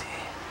 Lizzie.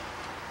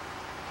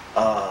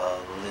 Oh,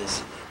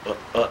 Lizzie.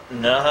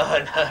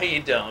 No,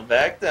 you don't.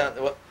 Back down.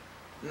 What?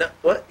 No,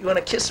 what? You want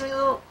to kiss me a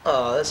little?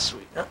 Oh, that's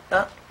sweet. No,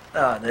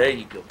 there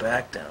you go.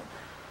 Back down.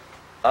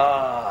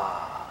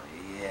 Oh,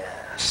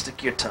 yeah.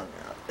 Stick your tongue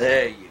out.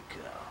 There you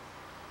go.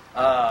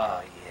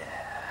 Oh,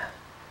 yeah.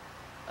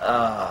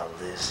 Oh,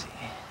 Lizzie.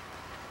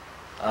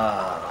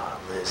 Oh,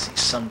 Lizzie.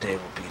 Someday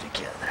we'll be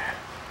together.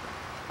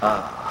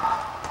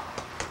 Oh.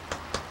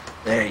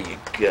 There you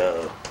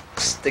go.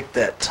 Stick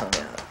that tongue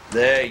out.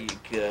 There you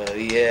go.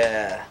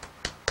 Yeah.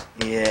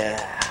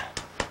 Yeah.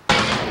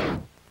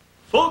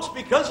 Folks,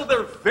 because of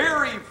their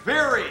very,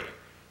 very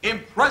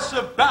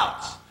impressive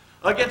bouts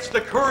against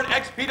the current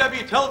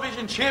XPW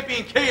television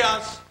champion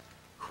Chaos,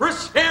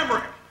 Chris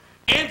Hamrick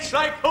and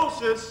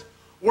Psicosis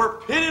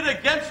were pitted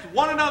against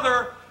one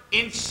another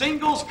in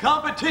singles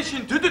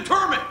competition to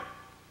determine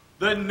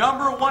the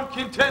 #1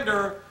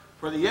 contender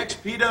for the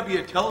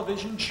XPW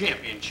television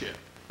championship.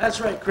 That's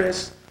right,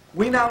 Chris.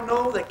 We now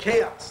know that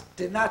Chaos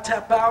did not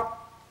tap out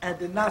and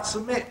did not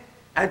submit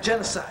at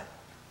Genocide.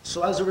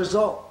 So as a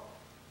result,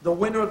 the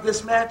winner of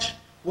this match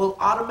will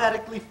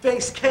automatically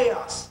face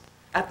Chaos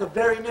at the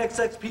very next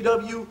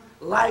XPW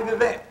live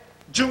event,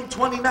 June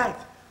 29th,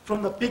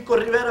 from the Pico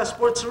Rivera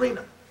Sports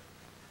Arena.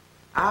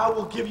 I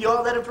will give you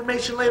all that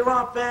information later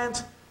on,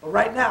 fans. But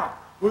right now,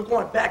 we're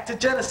going back to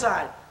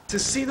Genocide to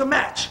see the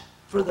match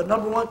for the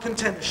 #1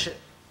 contendership.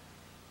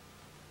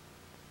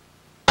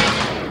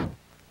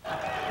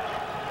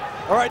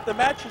 All right, the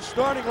match is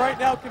starting right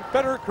now.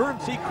 Confederate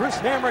Currency, Chris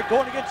Hamrick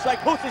going against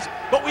Psicosis.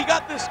 But we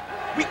got this.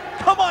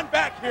 Come on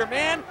back here,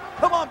 man.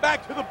 Come on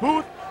back to the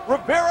booth.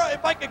 Rivera,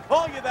 if I can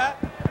call you that.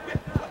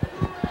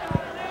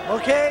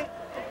 Okay?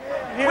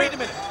 Wait a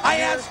minute. I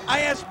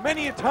asked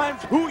many a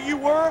times who you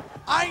were.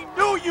 I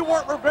knew you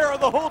weren't Rivera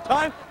the whole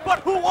time.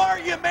 But who are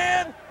you,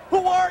 man?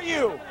 Who are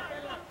you?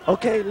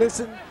 Okay,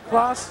 listen,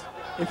 Cross,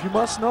 if you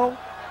must know,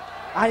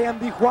 I am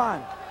the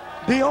Juan,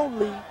 the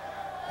only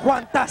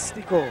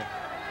Juantastico.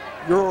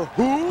 You're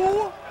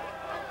who?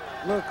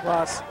 Look,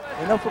 Klaus,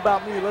 enough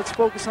about me. Let's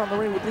focus on the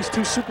ring with these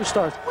two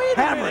superstars.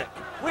 Hamrick.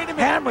 Wait a minute.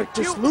 Hamrick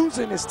just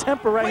losing his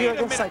temper right here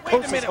against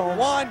Psicosis. Wait a minute.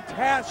 Juan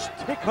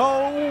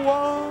Tastico.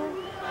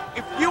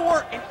 If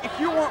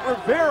you weren't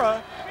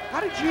Rivera,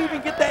 how did you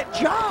even get that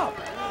job?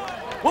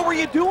 What were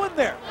you doing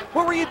there?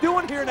 What were you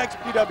doing here in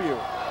XPW?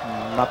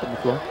 Mopping the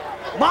floor.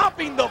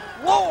 Mopping the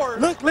floor?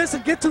 Look,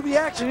 listen, get to the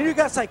action. Here you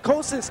got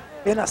Psicosis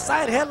in a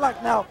side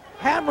headlock now.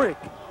 Hamrick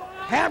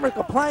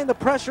applying the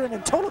pressure and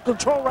in total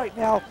control right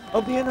now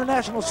of the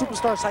international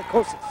superstar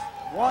Psicosis.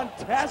 Juan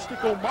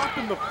Tastico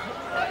mopping the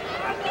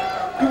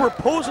floor. You were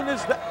posing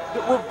as the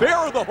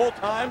Rivera the whole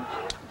time.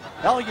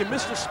 Hell, you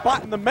missed a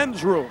spot in the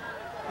men's room.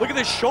 Look at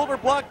this shoulder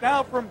block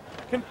now from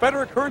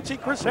Confederate Currency.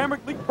 Chris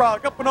Hamrick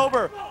leapfrog up and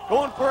over,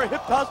 going for a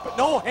hip toss, but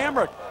no,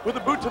 Hamrick with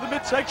a boot to the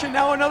midsection.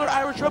 Now another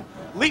Irish whip,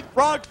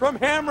 leapfrog from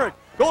Hamrick,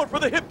 going for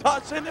the hip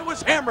toss, and it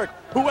was Hamrick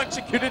who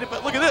executed it.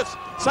 But look at this,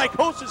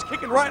 Psicosis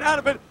kicking right out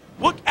of it.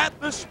 Look at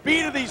the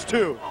speed of these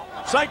two.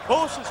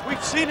 Psicosis,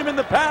 we've seen him in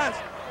the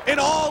past in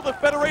all the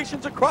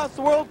federations across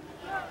the world.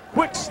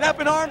 Quick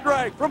snapping arm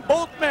drag from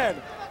both men.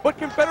 But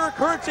Confederate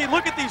Currency,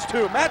 look at these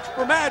two, match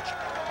for match,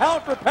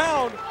 pound for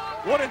pound.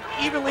 What an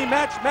evenly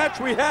matched match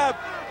we have.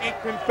 And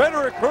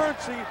Confederate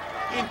Currency,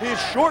 in his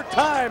short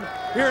time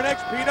here in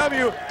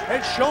XPW,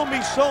 has shown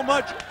me so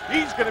much.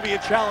 He's going to be a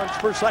challenge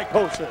for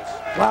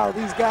Psicosis. Wow,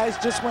 these guys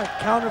just went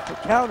counter for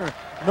counter.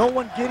 No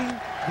one getting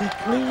the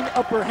clean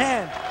upper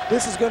hand.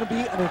 This is going to be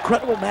an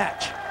incredible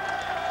match.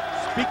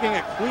 Speaking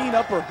of clean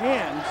upper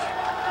hands,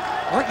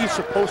 aren't you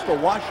supposed to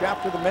wash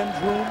after the men's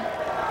room?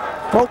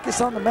 Focus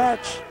on the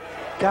match,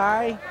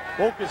 guy.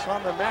 Focus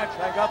on the match.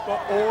 I got the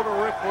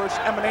odoriferous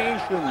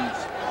emanations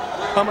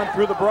coming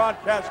through the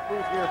broadcast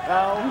booth here,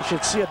 pal. You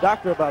should see a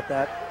doctor about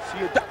that. See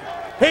a doctor.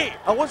 Hey,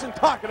 I wasn't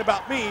talking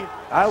about me.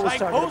 I was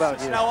talking about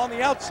you. Psicosis now on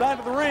the outside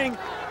of the ring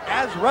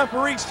as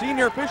referee,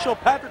 senior official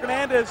Patrick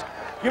Hernandez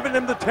giving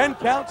him the 10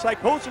 count.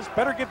 Psicosis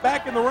better get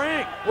back in the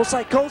ring. Well,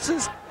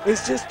 Psicosis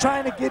is just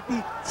trying to get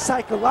the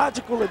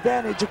psychological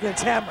advantage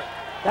against Hamrick.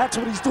 That's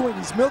what he's doing.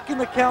 He's milking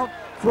the count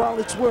for all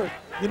it's worth.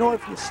 You know,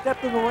 if you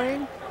step in the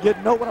ring,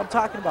 you'd know what I'm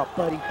talking about,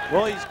 buddy.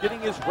 Well, he's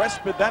getting his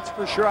respite, that's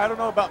for sure. I don't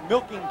know about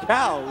milking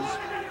cows,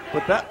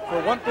 but that,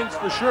 for one thing's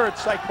for sure,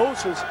 it's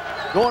Psicosis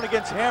going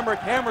against Hamrick.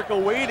 Hamrick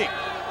awaiting.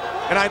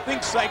 And I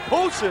think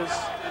Psicosis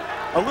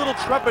a little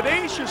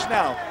trepidatious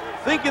now,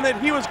 thinking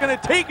that he was going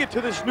to take it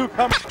to this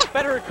newcomer,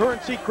 Confederate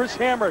Currency, Chris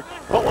Hamrick.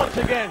 But once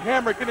again,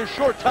 Hamrick in a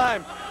short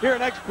time here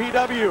in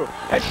XPW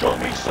has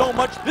shown me so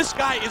much. This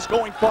guy is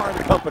going far in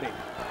the company.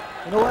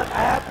 You know what? I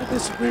have to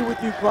disagree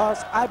with you,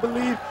 Klaus. I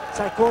believe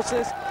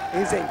Psicosis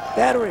is a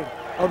veteran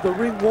of the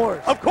ring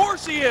wars. Of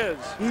course he is.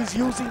 He's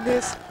using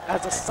this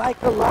as a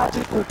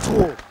psychological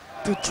tool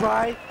to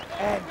try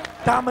and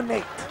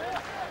dominate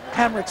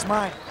Hamrick's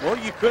mind. Well,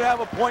 you could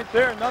have a point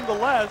there.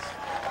 Nonetheless,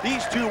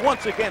 these two,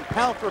 once again,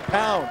 pound for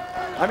pound.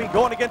 I mean,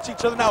 going against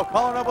each other now,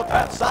 calling up with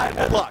that side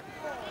headlock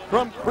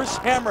from Chris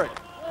Hamrick.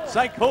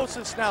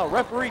 Psicosis now,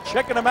 referee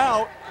checking him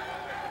out.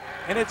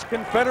 And it's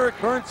Confederate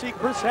Currency,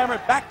 Chris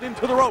Hamrick backed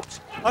into the ropes.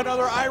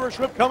 Another Irish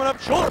whip coming up,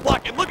 shoulder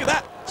block, and look at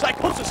that.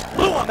 Psicosis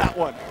flew on that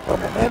one. The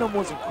momentum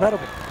was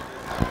incredible.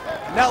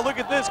 And now look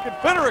at this,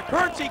 Confederate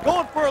Currency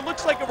going for it,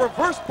 looks like a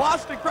reverse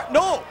Boston Crab.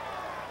 No!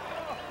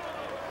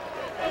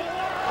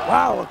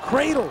 Wow, a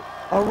cradle,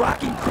 a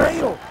rocking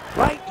cradle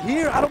right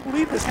here. I don't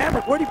believe this.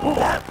 Hamrick, where'd he pull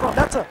that from?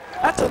 That's a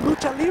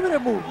lucha libre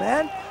move,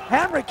 man.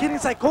 Hamrick hitting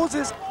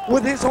Psicosis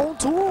with his own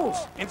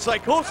tools. And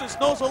Psicosis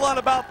knows a lot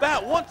about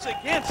that. Once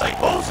again,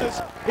 Psicosis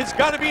has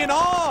got to be in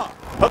awe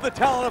of the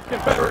talent of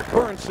Confederate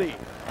Currency.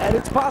 And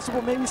it's possible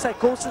maybe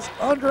Psicosis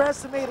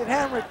underestimated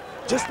Hamrick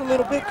just a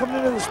little bit coming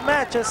into this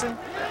match, Essen.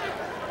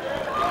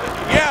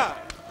 Yeah,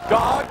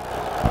 dog.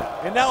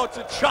 And now it's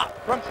a chop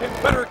from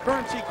Confederate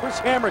Currency, Chris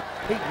Hamrick.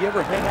 Hey, you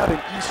ever hang out in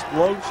East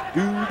Los,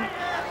 dude?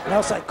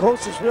 Now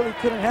Psicosis really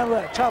couldn't handle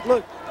that chop.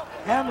 Look,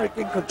 Hamrick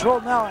in control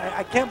now.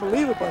 I can't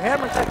believe it, but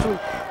Hamrick's actually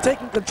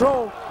taking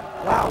control.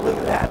 Wow, look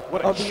at that.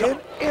 What a of the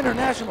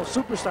international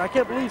superstar. I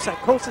can't believe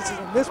Psicosis is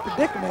in this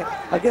predicament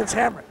against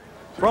Hamrick.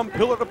 From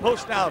pillar to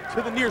post now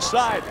to the near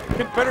side.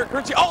 Confederate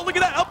Currency. Oh, look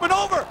at that. Up and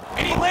over.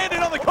 And he landed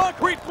on the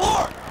concrete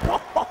floor.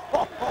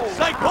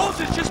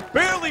 Psicosis just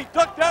barely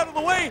ducked out of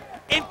the way.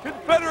 And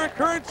Confederate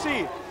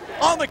Currency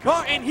on the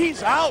car. And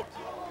he's out.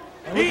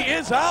 He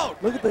is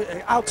out. Look at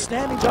the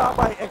outstanding job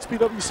by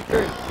XPW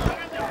security.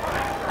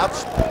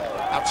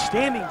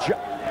 Outstanding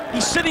job.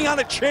 He's sitting on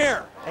a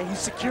chair. And he's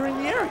securing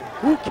the area.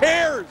 Who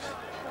cares?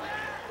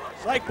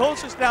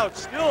 Psicosis now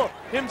still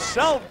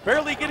himself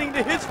barely getting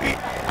to his feet.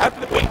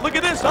 After the wait, look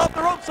at this, off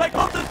the rope,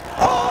 Psicosis.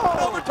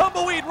 Oh, over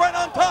tumbleweed right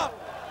on top.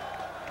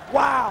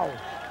 Wow.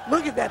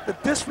 Look at that, the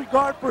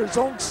disregard for his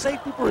own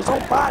safety, for his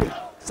own body.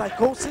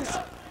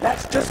 Psicosis,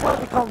 that's just what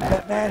we call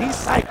him, man. He's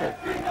psycho.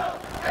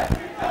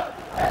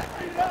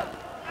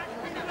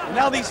 And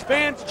now these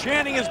fans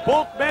chanting as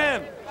both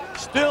men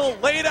still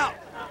laid out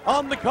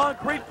on the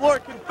concrete floor.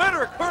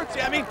 Confederate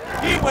Currency, I mean,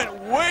 he went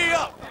way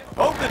up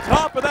over the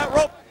top of that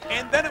rope,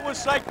 and then it was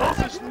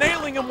Psicosis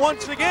nailing him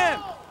once again.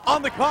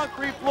 on the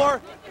concrete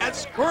floor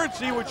as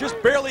Currency was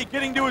just barely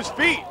getting to his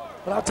feet.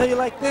 But I'll tell you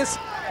like this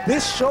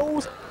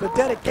shows the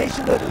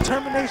dedication, the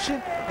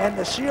determination, and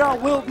the sheer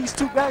will these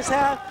two guys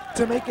have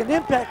to make an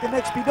impact in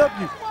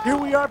XPW. Here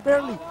we are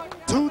barely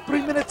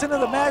 2-3 minutes into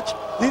the match.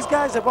 These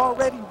guys have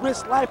already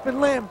risked life and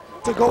limb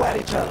to go at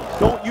each other.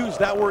 Don't use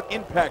that word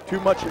impact too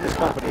much in this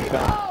company,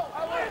 pal.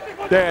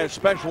 Yeah,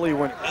 especially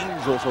when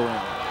Angel's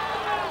around.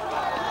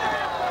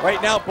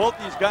 Right now, both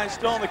these guys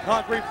still on the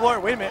concrete floor.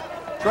 Wait a minute.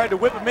 Tried to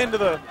whip him into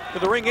the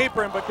ring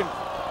apron, but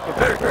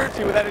Confederate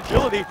Currency with that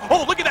agility.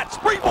 Oh, look at that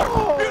springboard.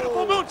 Oh.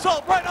 Beautiful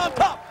moonsault right on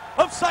top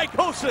of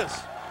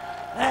Psicosis.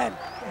 And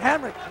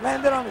Hamrick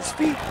landed on his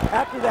feet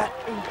after that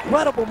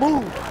incredible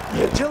move.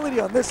 The agility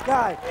on this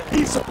guy,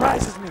 he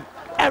surprises me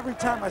every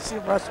time I see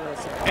him wrestle.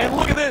 And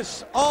look at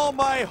this. All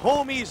my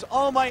homies,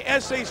 all my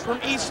essays from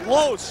East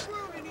Los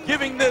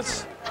giving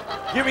this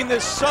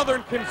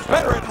Southern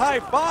Confederate high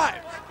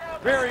five.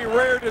 Very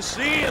rare to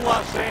see in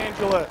Los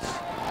Angeles.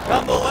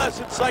 Nonetheless,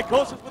 it's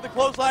Psicosis with a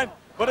clothesline,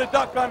 but a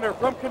duck under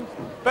from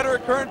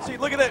Confederate Currency.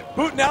 Look at that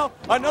boot now.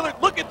 Another,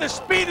 look at the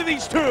speed of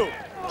these two.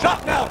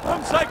 Chop now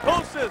from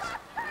Psicosis.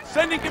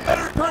 Sending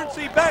Confederate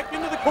Currency back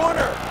into the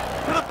corner.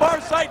 To the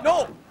far side,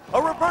 no.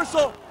 A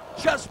reversal,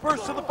 just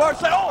first to the far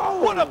side.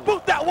 Oh, what a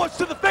boot that was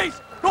to the face.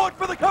 Going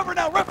for the cover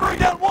now. Referee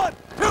down 1,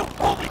 2,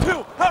 only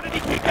 2. How did he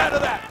kick out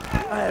of that?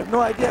 I have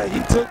no idea. He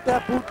took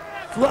that boot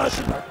flush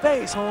in the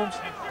face, Holmes.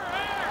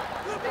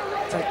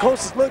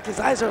 Psicosis, look, his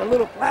eyes are a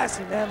little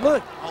glassy, man.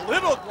 Look. A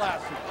little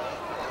glassy.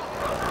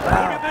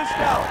 Wow. Look at this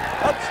now.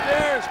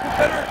 Upstairs,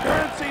 Confederate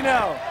Currency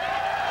now.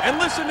 And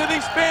listen to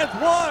these fans.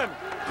 1,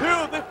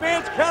 2, the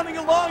fans counting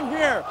along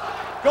here.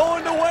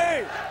 Going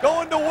away,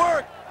 going to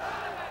work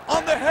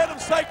on the head of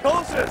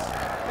Psicosis.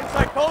 In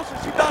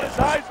Psicosis, he thought his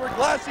eyes were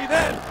glassy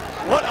then.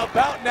 What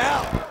about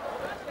now?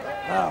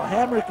 Wow,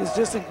 Hamrick is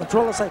just in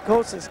control of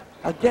Psicosis.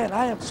 Again,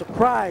 I am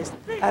surprised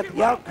at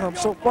the outcome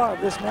so far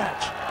of this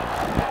match.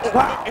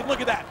 Wow. And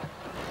look at that.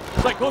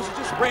 Psicosis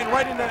just ran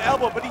right into that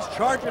elbow, but he's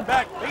charging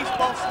back.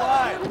 Baseball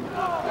slide.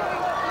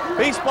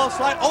 Baseball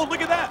slide. Oh,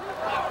 look at that.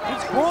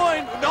 His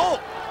groin.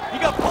 No. He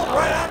got pulled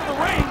right out of the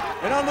ring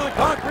and onto the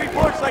concrete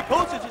floor.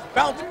 Psicosis just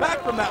bounced back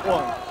from that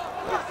one.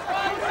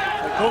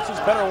 Psicosis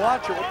better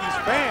watch it with these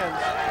fans.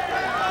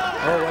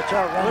 Oh, watch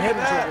out. Ron Head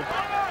injury.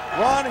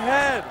 Ron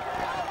Head.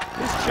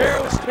 His chair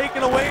was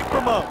taken away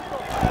from him.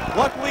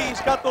 Luckily,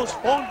 he's got those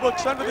phone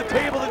books under the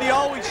table that he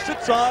always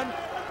sits on.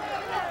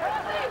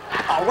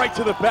 Oh, right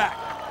to the back.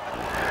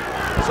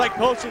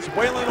 Psicosis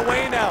wailing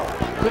away now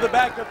to the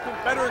back of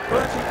Confederate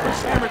Currency.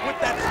 Chris Hamrick with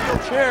that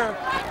steel chair.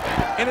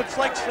 And it's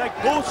like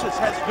Psicosis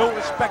has no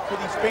respect for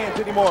these fans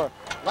anymore.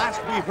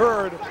 Last we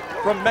heard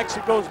from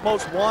Mexico's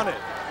Most Wanted.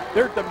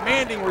 They're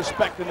demanding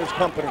respect in this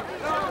company.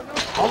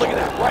 Oh, look at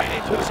that, right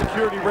into the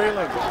security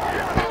railing.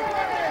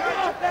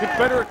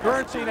 Confederate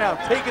Currency now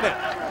taking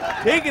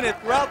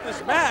it throughout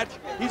this match.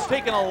 He's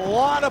taken a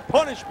lot of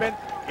punishment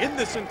in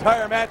this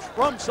entire match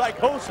from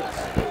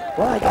Psicosis.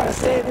 Well, I gotta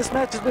say, this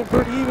match has been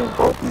pretty even.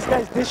 Both these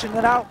guys dishing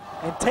it out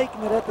and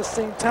taking it at the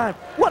same time.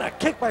 What a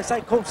kick by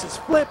Psicosis.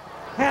 Flip,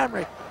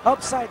 Hamrick,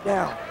 upside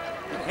down.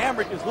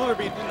 Hamrick is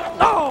literally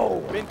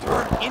been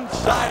turned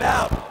inside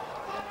out.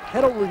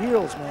 Head over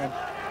heels, man.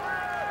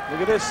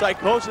 Look at this,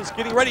 Psicosis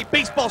getting ready.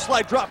 Baseball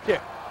slide drop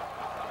kick.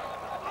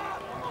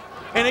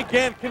 And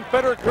again,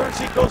 Confederate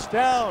Currency goes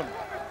down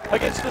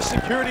against the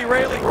security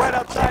railing right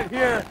outside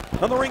here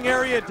on the ring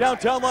area,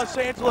 downtown Los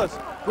Angeles.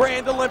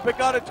 Grand Olympic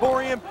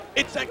Auditorium.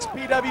 It's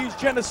XPW's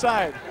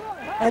Genocide.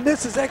 And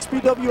this is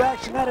XPW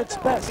action at its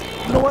best.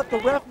 You know what? The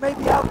ref may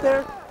be out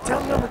there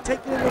telling them to take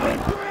it in the ring,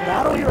 but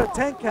I don't hear a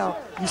 10 count.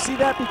 You see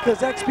that because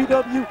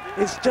XPW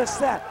is just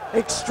that.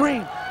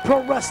 Extreme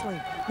pro wrestling.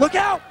 Look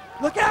out!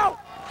 Look out!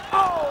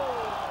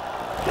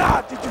 Oh!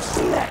 God, did you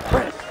see that,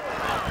 Chris?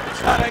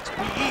 It's not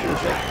XPE,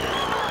 is it?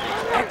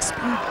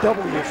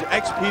 XPW. It's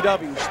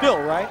XPW still,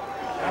 right?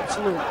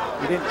 Absolutely.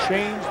 You didn't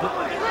change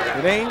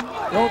the name?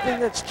 The only thing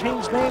that's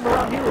changed name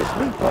around here is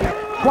me, buddy.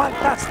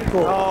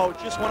 Fantastico. Oh,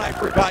 just when I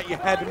forgot, you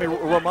had to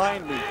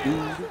remind me,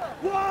 dude.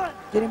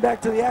 Getting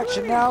back to the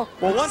action now.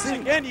 Well, once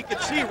again, you can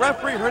see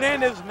referee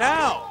Hernandez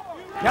now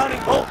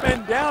counting both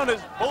men down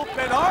as both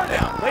men are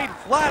down, laid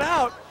flat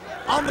out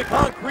on the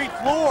concrete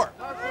floor.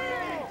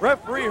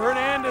 Referee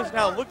Hernandez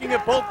now looking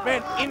at both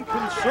men in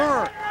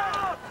concern.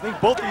 I think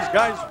both these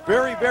guys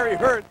very, very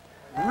hurt.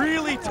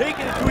 Really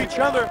taking it to each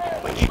other,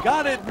 but you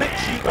gotta admit,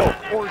 Chico,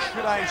 or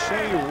should I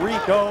say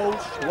Rico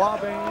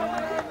Suave,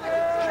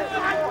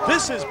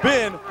 this has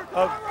been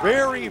a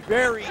very,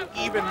 very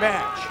even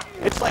match.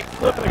 It's like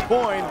flipping a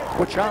coin,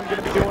 which I'm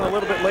gonna be doing a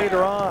little bit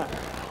later on.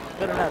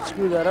 Better not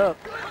screw that up.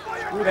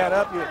 Screw that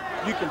up,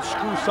 you can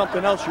screw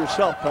something else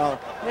yourself, pal.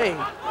 Hey.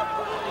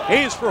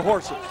 A's for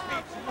horses.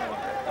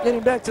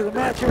 Getting back to the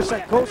match here,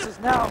 Psicosis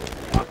now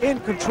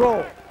in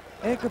control.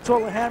 In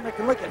control of Hamrick,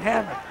 and look at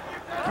Hamrick.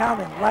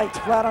 Counting lights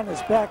flat on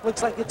his back.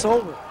 Looks like it's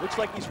over. Looks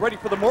like he's ready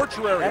for the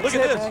mortuary. That's look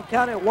at this. Man.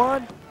 Count it.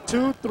 1,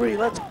 2, 3.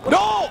 Let's go.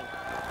 No!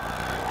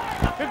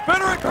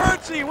 Confederate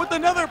Currency with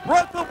another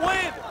breath of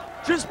wind.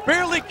 Just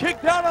barely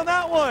kicked out on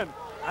that one.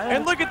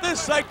 And look at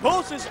this,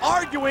 Psicosis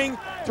arguing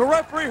to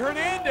referee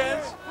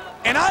Hernandez,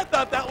 and I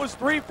thought that was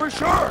 3 for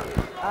sure.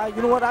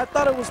 You know what? I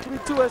thought it was 3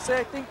 too. I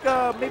think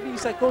maybe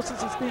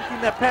Psicosis is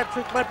thinking that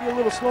Patrick might be a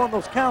little slow on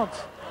those counts.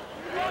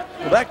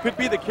 Well, that could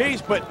be the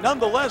case, but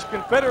nonetheless,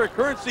 Confederate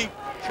Currency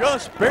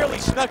just barely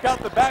snuck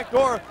out the back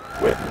door.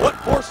 With what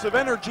force of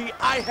energy,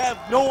 I have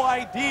no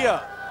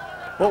idea.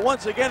 But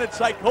once again, it's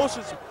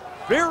Psicosis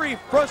very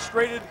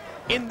frustrated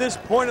in this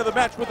point of the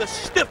match with a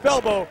stiff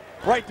elbow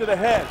right to the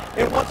head.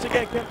 And once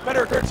again,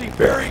 Confederate Currency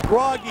very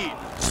groggy.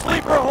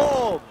 Sleeper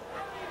hold.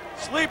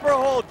 Sleeper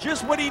hold,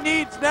 just what he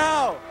needs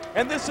now.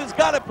 And this has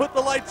got to put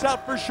the lights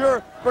out for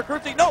sure for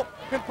Currency. No,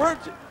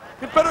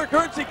 Confederate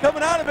Currency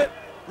coming out of it.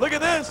 Look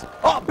at this.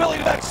 Oh, belly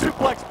to back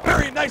suplex.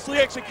 Very nicely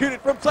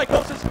executed from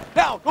Psicosis.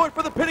 Now going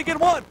for the pin again.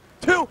 1,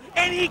 2,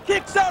 and he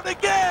kicks out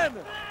again.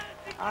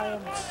 I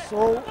am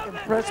so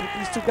impressed with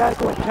these two guys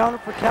going counter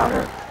for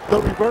counter. The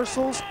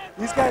reversals.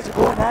 These guys are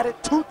going at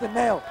it tooth and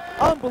nail.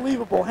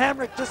 Unbelievable.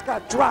 Hamrick just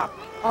got dropped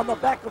on the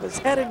back of his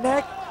head and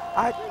neck.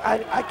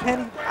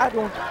 I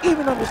don't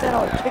even understand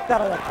how he kicked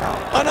out of that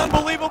count. An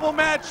unbelievable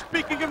match.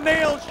 Speaking of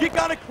nails, you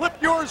got to clip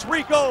yours,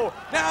 Rico.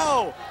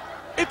 Now,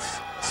 it's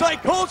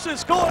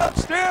Psicosis going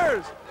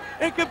upstairs.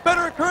 And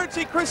Confederate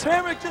Currency, Chris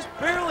Hamrick just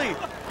barely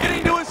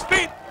getting to his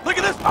feet. Look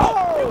at this.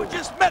 Oh, he was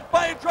just met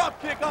by a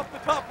drop kick off the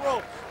top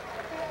rope.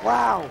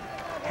 Wow.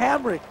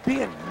 Hamrick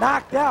being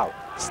knocked out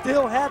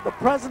still had the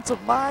presence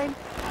of mind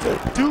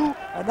to do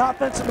an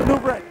offensive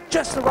maneuver at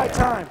just the right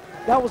time.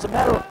 That was a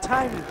matter of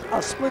timing.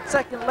 A split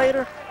second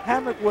later,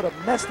 Hamrick would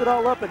have messed it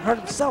all up and hurt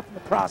himself in the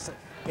process.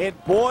 And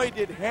boy,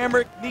 did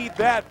Hamrick need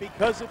that,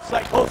 because if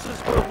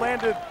Psicosis would have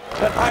landed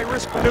that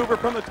high-risk maneuver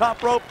from the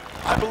top rope,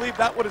 I believe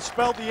that would have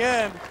spelled the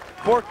end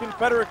for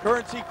Confederate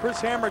Currency,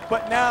 Chris Hamrick.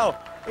 But now,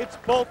 it's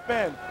both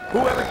men.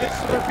 Whoever gets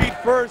to their feet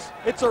first,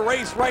 it's a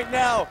race right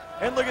now.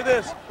 And look at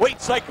this. Wait,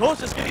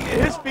 Psicosis getting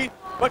to his feet,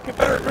 but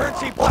Confederate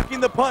Currency blocking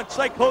the punch.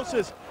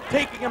 Psicosis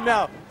taking him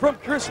now from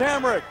Chris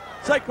Hamrick.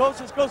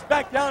 Psicosis goes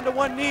back down to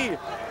one knee.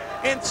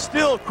 And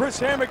still, Chris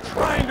Hamrick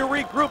trying to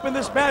regroup in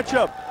this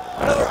matchup.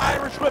 Another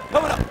Irish whip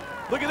coming up.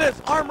 Look at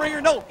this. Arm wringer.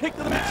 No. Kick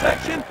to the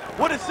midsection.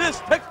 What is this?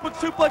 Textbook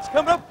suplex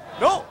coming up.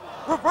 No.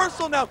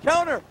 Reversal now.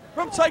 Counter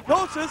from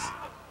Psicosis.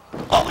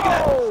 Oh, look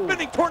at that.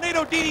 Spinning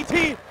tornado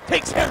DDT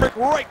takes Hamrick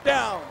right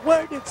down.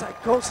 Where did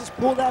Psicosis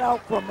pull that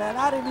out from, man?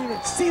 I didn't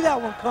even see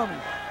that one coming.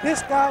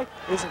 This guy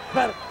is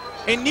incredible.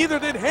 And neither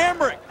did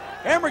Hamrick.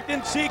 Hamrick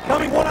didn't see it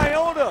coming one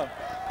iota.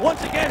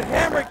 Once again,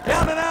 Hamrick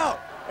down and out.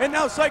 And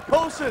now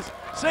Psicosis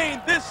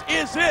saying this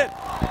is it.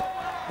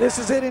 This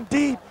is it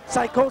indeed.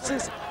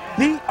 Psicosis,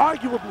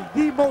 arguably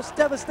the most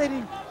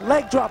devastating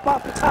leg drop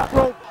off the top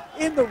rope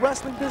in the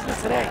wrestling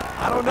business today.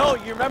 I don't know.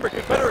 You remember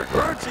Confederate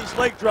Currency's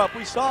leg drop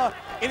we saw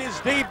in his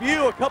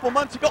debut a couple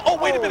months ago. Oh,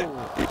 wait a minute.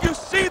 Did you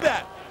see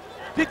that?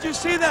 Did you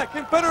see that?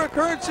 Confederate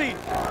Currency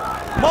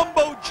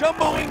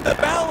mumbo-jumboing the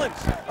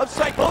balance of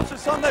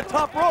Psicosis on that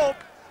top rope.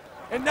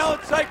 And now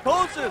it's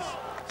Psicosis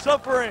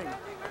suffering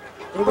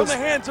from the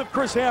hands of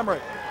Chris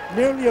Hamrick.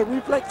 Nearly a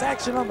reflex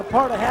action on the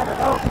part of Hamrick.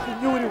 I don't think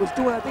he knew what he was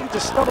doing. I think he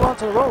just stumbled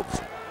onto the ropes.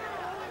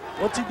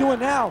 What's he doing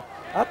now?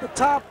 At the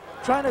top,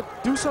 trying to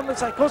do something to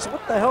Psicosis.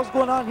 What the hell's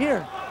going on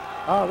here?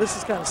 Oh, this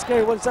is kind of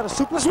scary. What is that, a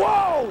suplex?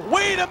 Whoa!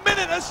 Wait a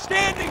minute, a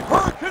standing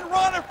Hurricane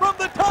Rana from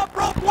the top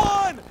rope.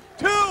 1,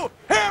 2,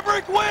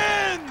 Hamrick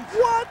wins!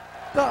 What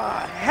the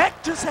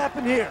heck just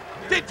happened here?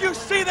 Did you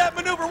see that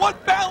maneuver?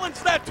 What balance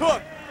that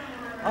took?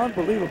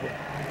 Unbelievable.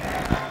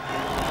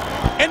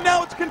 And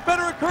now it's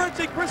Confederate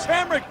Currency, Chris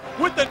Hamrick,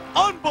 with an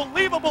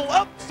unbelievable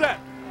upset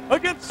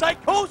against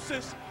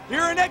Psicosis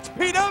here in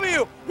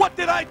XPW. What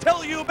did I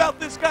tell you about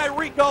this guy,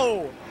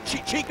 Rico?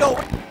 Chico,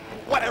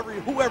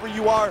 whoever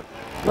you are.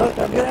 Look,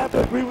 I'm going to have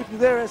to agree with you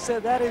there. I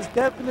said that is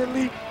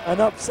definitely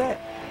an upset.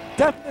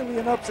 Definitely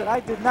an upset.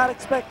 I did not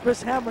expect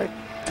Chris Hamrick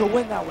to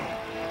win that one.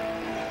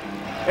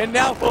 And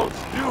now, folks,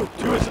 due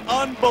to his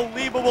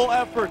unbelievable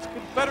efforts,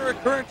 Confederate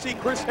Currency,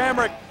 Chris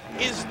Hamrick,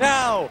 is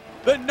now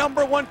the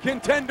 #1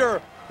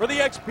 contender for the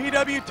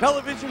XPW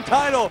television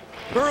title,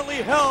 currently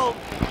held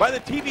by the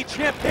TV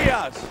champ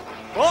Chaos.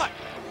 But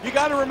you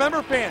got to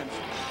remember, fans,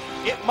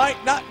 it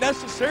might not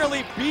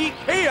necessarily be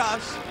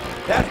Chaos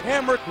that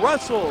Hamrick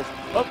wrestles.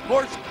 Of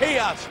course,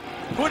 Chaos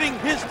putting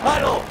his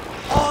title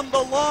on the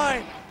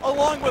line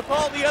along with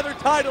all the other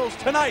titles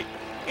tonight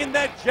in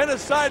that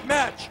Genocide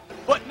match.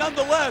 But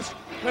nonetheless,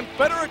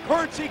 Confederate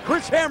Currency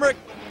Chris Hamrick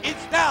is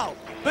now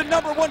the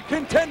 #1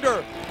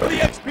 contender for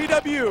the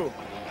XPW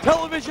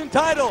television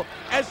title,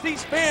 as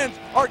these fans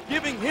are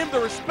giving him the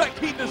respect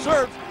he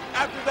deserves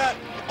after that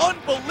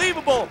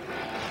unbelievable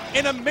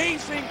and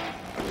amazing,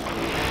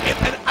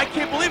 and I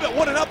can't believe it,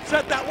 what an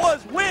upset that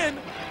was, win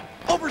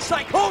over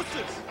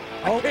Psicosis.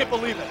 I can't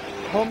believe it.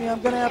 Homie,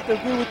 I'm going to have to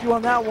agree with you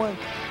on that one.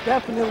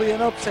 Definitely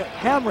an upset.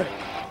 Hamrick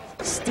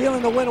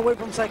stealing the win away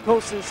from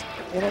Psicosis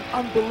in an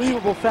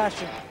unbelievable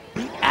fashion.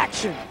 The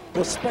action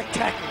was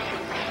spectacular.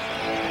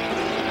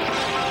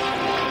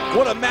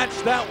 What a match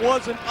that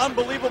was, an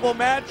unbelievable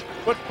match.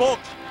 But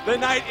folks, the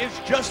night is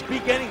just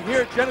beginning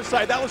here at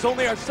Genocide. That was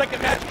only our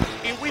second match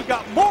in and we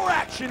got more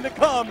action to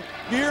come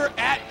here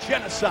at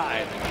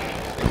Genocide.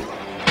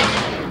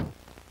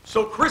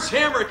 So Chris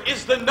Hamrick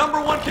is the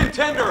 #1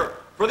 contender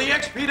for the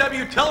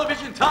XPW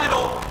television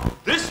title.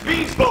 This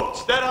means,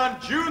 folks, that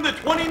on June the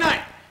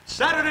 29th,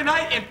 Saturday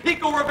night in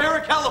Pico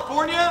Rivera,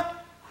 California,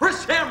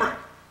 Chris Hamrick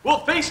will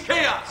face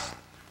Chaos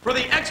for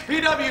the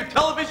XPW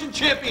television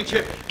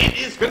championship. It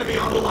is going to be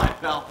on the line,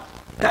 pal.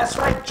 That's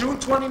right, June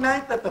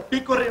 29th at the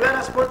Pico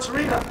Rivera Sports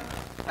Arena.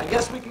 I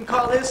guess we can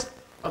call this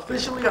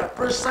officially our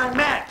first time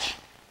match.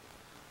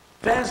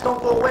 Fans,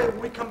 don't go away.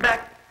 When we come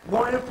back,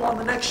 more info on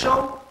the next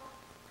show.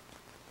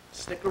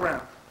 Stick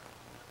around.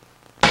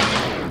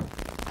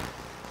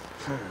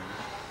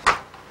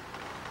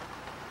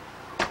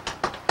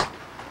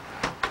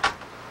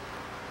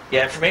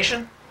 Yeah,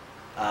 information?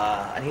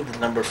 I need the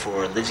number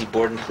for Lizzie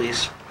Borden,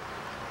 please.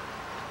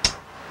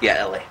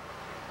 Yeah, LA.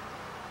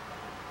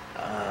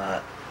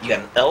 You got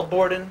an L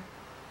Borden?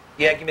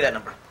 Yeah, give me that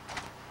number.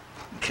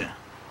 Okay.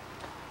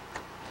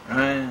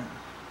 Alright.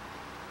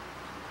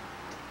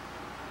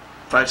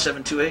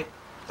 5728?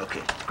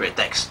 Okay, great,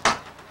 thanks.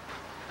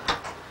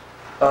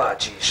 Oh,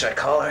 geez, should I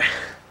call her?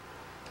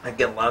 I'd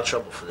get in a lot of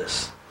trouble for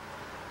this.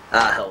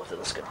 Hell with it,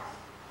 let's go.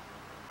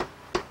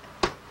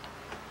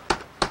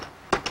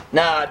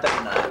 Nah, I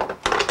better not.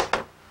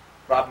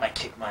 Rob might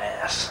kick my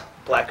ass.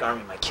 Black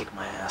Army might kick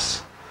my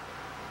ass.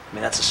 I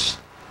mean, that's his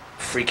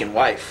freaking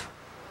wife.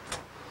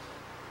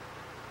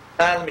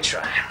 Let me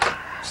try.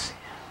 Let's see.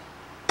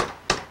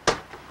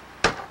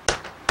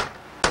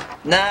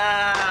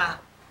 Nah,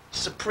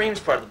 Supreme's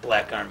part of the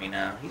Black Army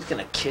now. He's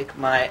gonna kick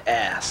my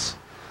ass.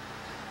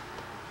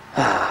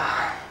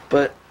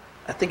 But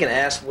I think an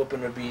ass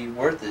whooping would be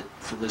worth it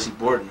for Lizzie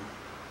Borden.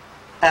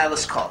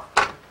 Let's call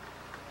her.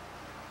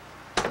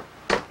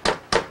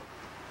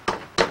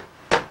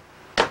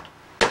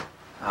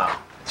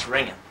 Oh, it's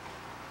ringing.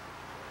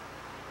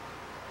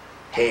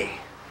 Hey,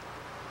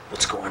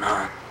 what's going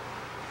on?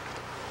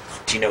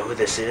 Do you know who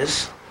this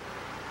is?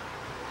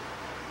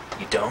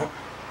 You don't?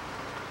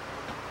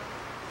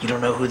 You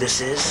don't know who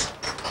this is?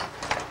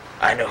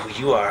 I know who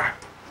you are.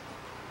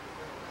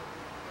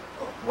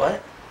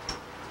 What?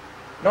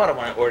 No, I don't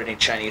want to order any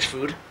Chinese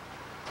food.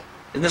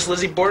 Isn't this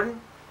Lizzie Borden?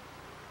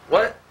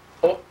 What?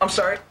 Oh, I'm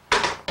sorry.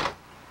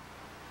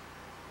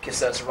 Guess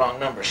that's the wrong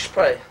number. She's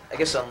probably, I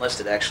guess,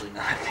 unlisted, actually,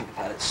 now I think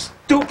about it.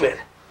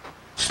 Stupid!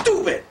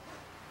 Stupid!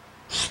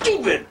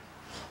 Stupid!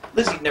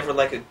 Lizzie'd never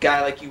like a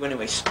guy like you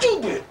anyway.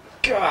 Stupid!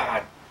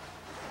 God!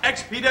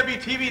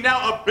 XPW TV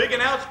now, a big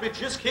announcement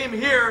just came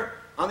here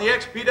on the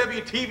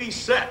XPW TV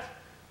set.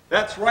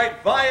 That's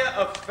right, via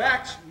a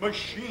fax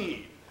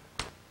machine.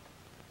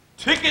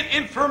 Ticket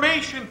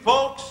information,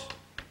 folks.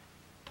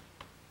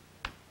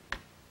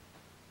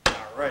 All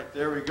right,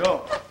 there we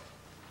go.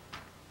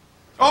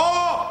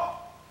 Oh!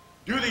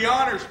 Do the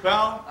honors,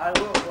 pal. I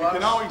will, boss. You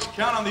can always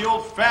count on the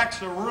old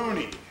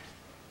fax-a-rooney.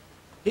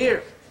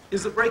 Here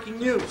is the breaking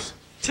news.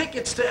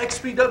 Tickets to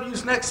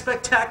XPW's next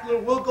spectacular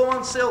will go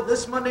on sale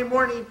this Monday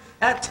morning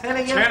at 10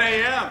 a.m. 10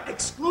 a.m.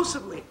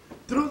 exclusively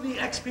through the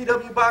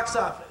XPW box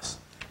office.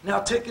 Now,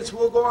 tickets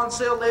will go on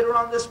sale later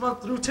on this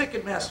month through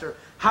Ticketmaster.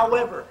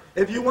 However,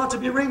 if you want to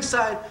be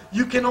ringside,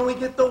 you can only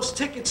get those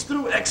tickets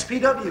through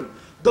XPW.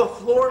 The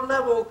floor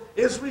level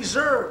is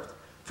reserved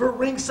for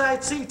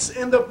ringside seats,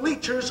 and the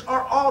bleachers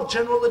are all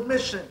general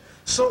admission.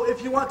 So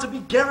if you want to be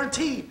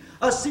guaranteed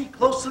a seat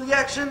close to the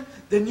action,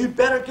 then you'd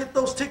better get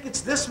those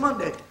tickets this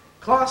Monday.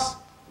 Klaus,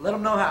 let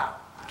them know how.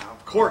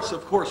 Of course.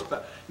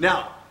 But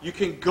now, you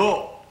can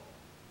go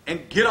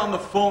and get on the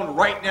phone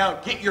right now.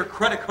 Get your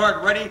credit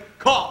card ready.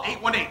 Call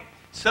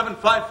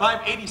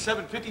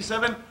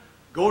 818-755-8757.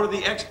 Go to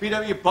the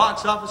XPW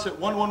box office at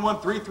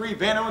 11133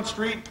 Van Owen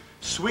Street,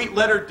 Suite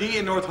Letter D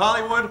in North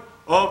Hollywood.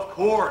 Of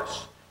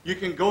course, you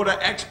can go to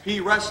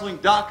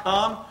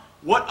xpwrestling.com.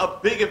 What a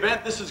big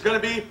event this is going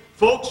to be.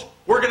 Folks,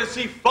 we're going to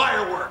see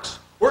fireworks.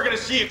 We're going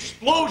to see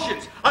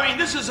explosions. I mean,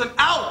 this is an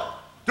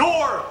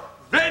outdoor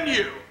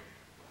venue.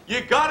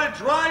 You got to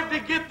drive to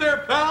get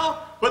there,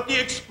 pal, but the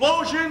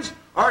explosions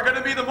are going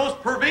to be the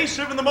most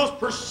pervasive and the most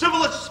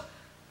persistent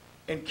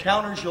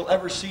encounters you'll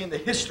ever see in the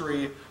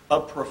history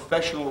of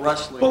professional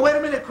wrestling. But wait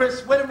a minute,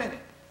 Chris, wait a minute.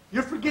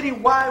 You're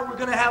forgetting why we're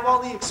going to have all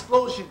the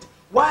explosions,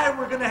 why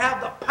we're going to have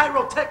the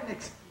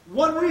pyrotechnics.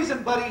 One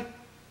reason, buddy,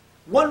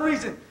 one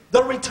reason.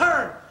 The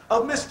return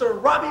of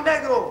Mr. Robbie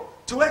Negro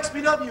to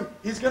XPW.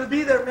 He's going to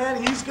be there,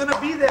 man. He's going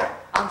to be there.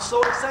 I'm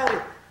so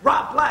excited.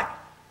 Rob Black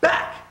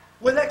back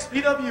with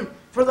XPW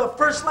for the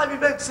first live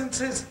event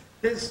since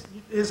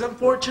his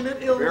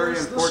unfortunate illness, Very the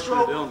unfortunate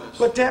stroke. illness.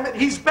 But damn it,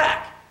 he's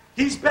back.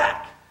 He's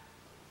back.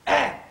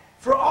 And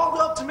for all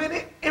the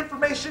ultimate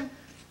information,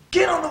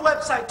 get on the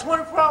website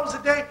 24 hours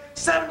a day,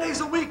 7 days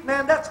a week,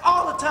 man. That's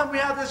all the time we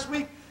have this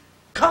week.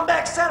 Come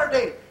back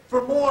Saturday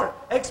for more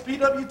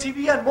XPW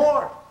TV and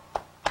more.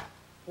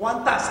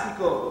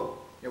 Fantastico.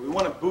 Yeah, we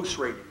want to boost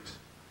ratings.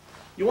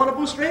 You want to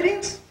boost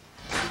ratings?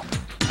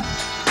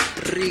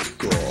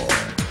 Rico.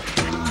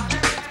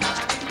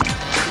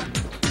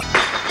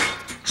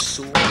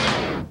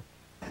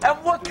 And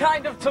what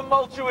kind of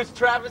tumultuous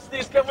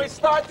travesties can we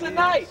start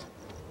tonight?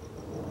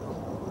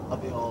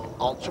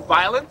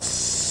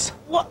 Ultraviolence.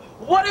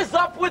 What is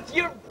up with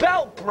your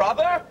belt,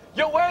 brother?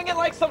 You're wearing it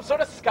like some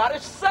sort of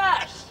Scottish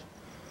sash.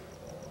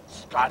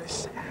 Scottish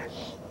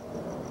sash.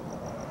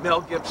 Mel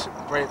Gibson,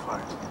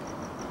 Braveheart.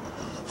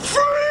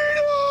 Freedom!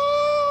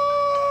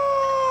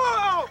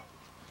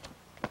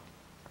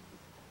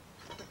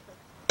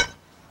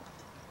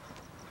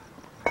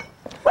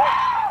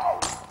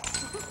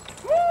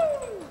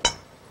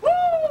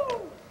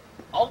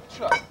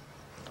 Ultra.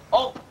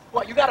 Oh,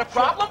 what, you got a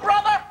problem,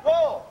 brother?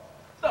 Whoa.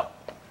 No.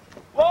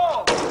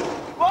 Whoa.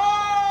 Whoa!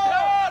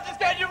 Oh, just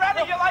get you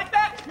ready. You like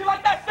that? You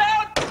like that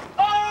sound?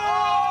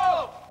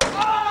 Oh!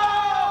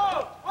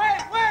 Oh!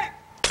 Wait, wait!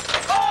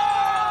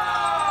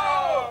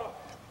 Oh!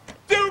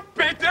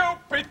 Doopy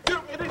doopy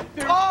doopy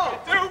doopy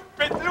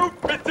doopy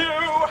doopy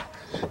doo.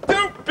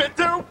 Doopy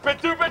doopy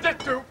doopy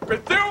doopy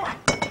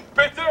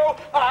doopy doo.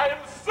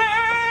 I'm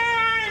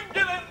singing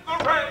in the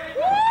rain.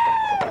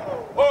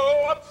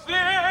 Oh, I'm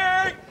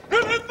singing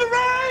in the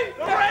rain.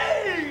 The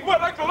rain.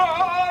 What a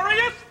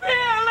glorious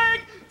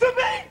feeling to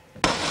be.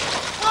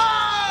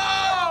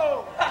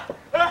 Whoa!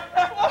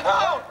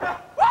 Whoa!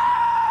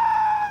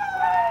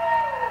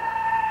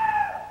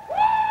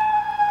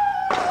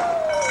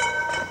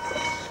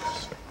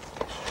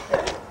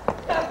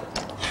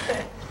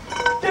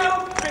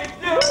 Doopy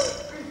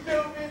doopy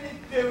doopy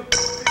doopy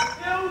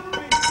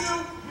doopy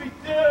doopy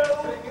doo.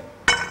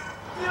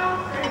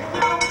 Doopy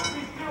doopy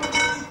doopy doopy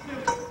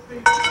doopy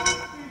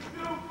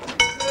doopy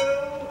doo.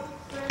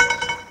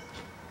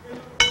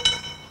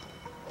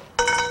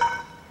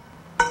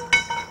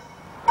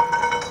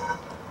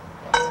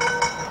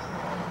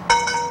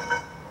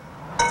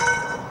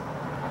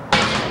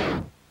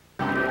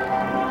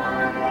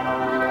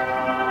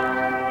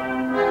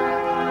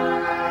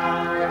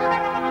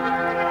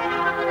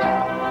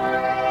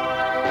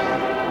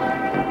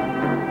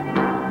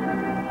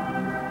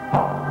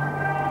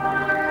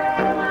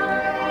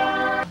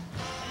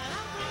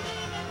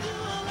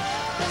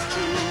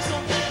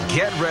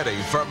 Get ready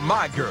for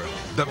My Girl,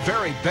 the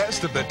very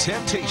best of the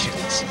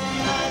Temptations.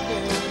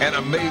 An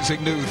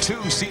amazing new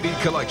 2-CD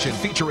collection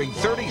featuring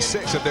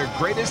 36 of their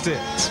greatest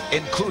hits,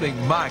 including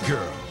My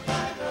Girl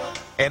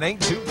and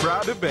Ain't Too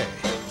Proud to Beg.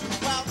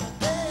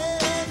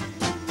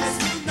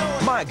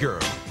 My Girl,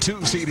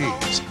 2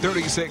 CDs,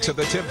 36 of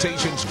the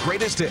Temptations'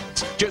 greatest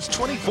hits, just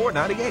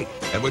 $24.98.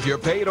 And with your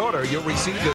paid order, you'll receive the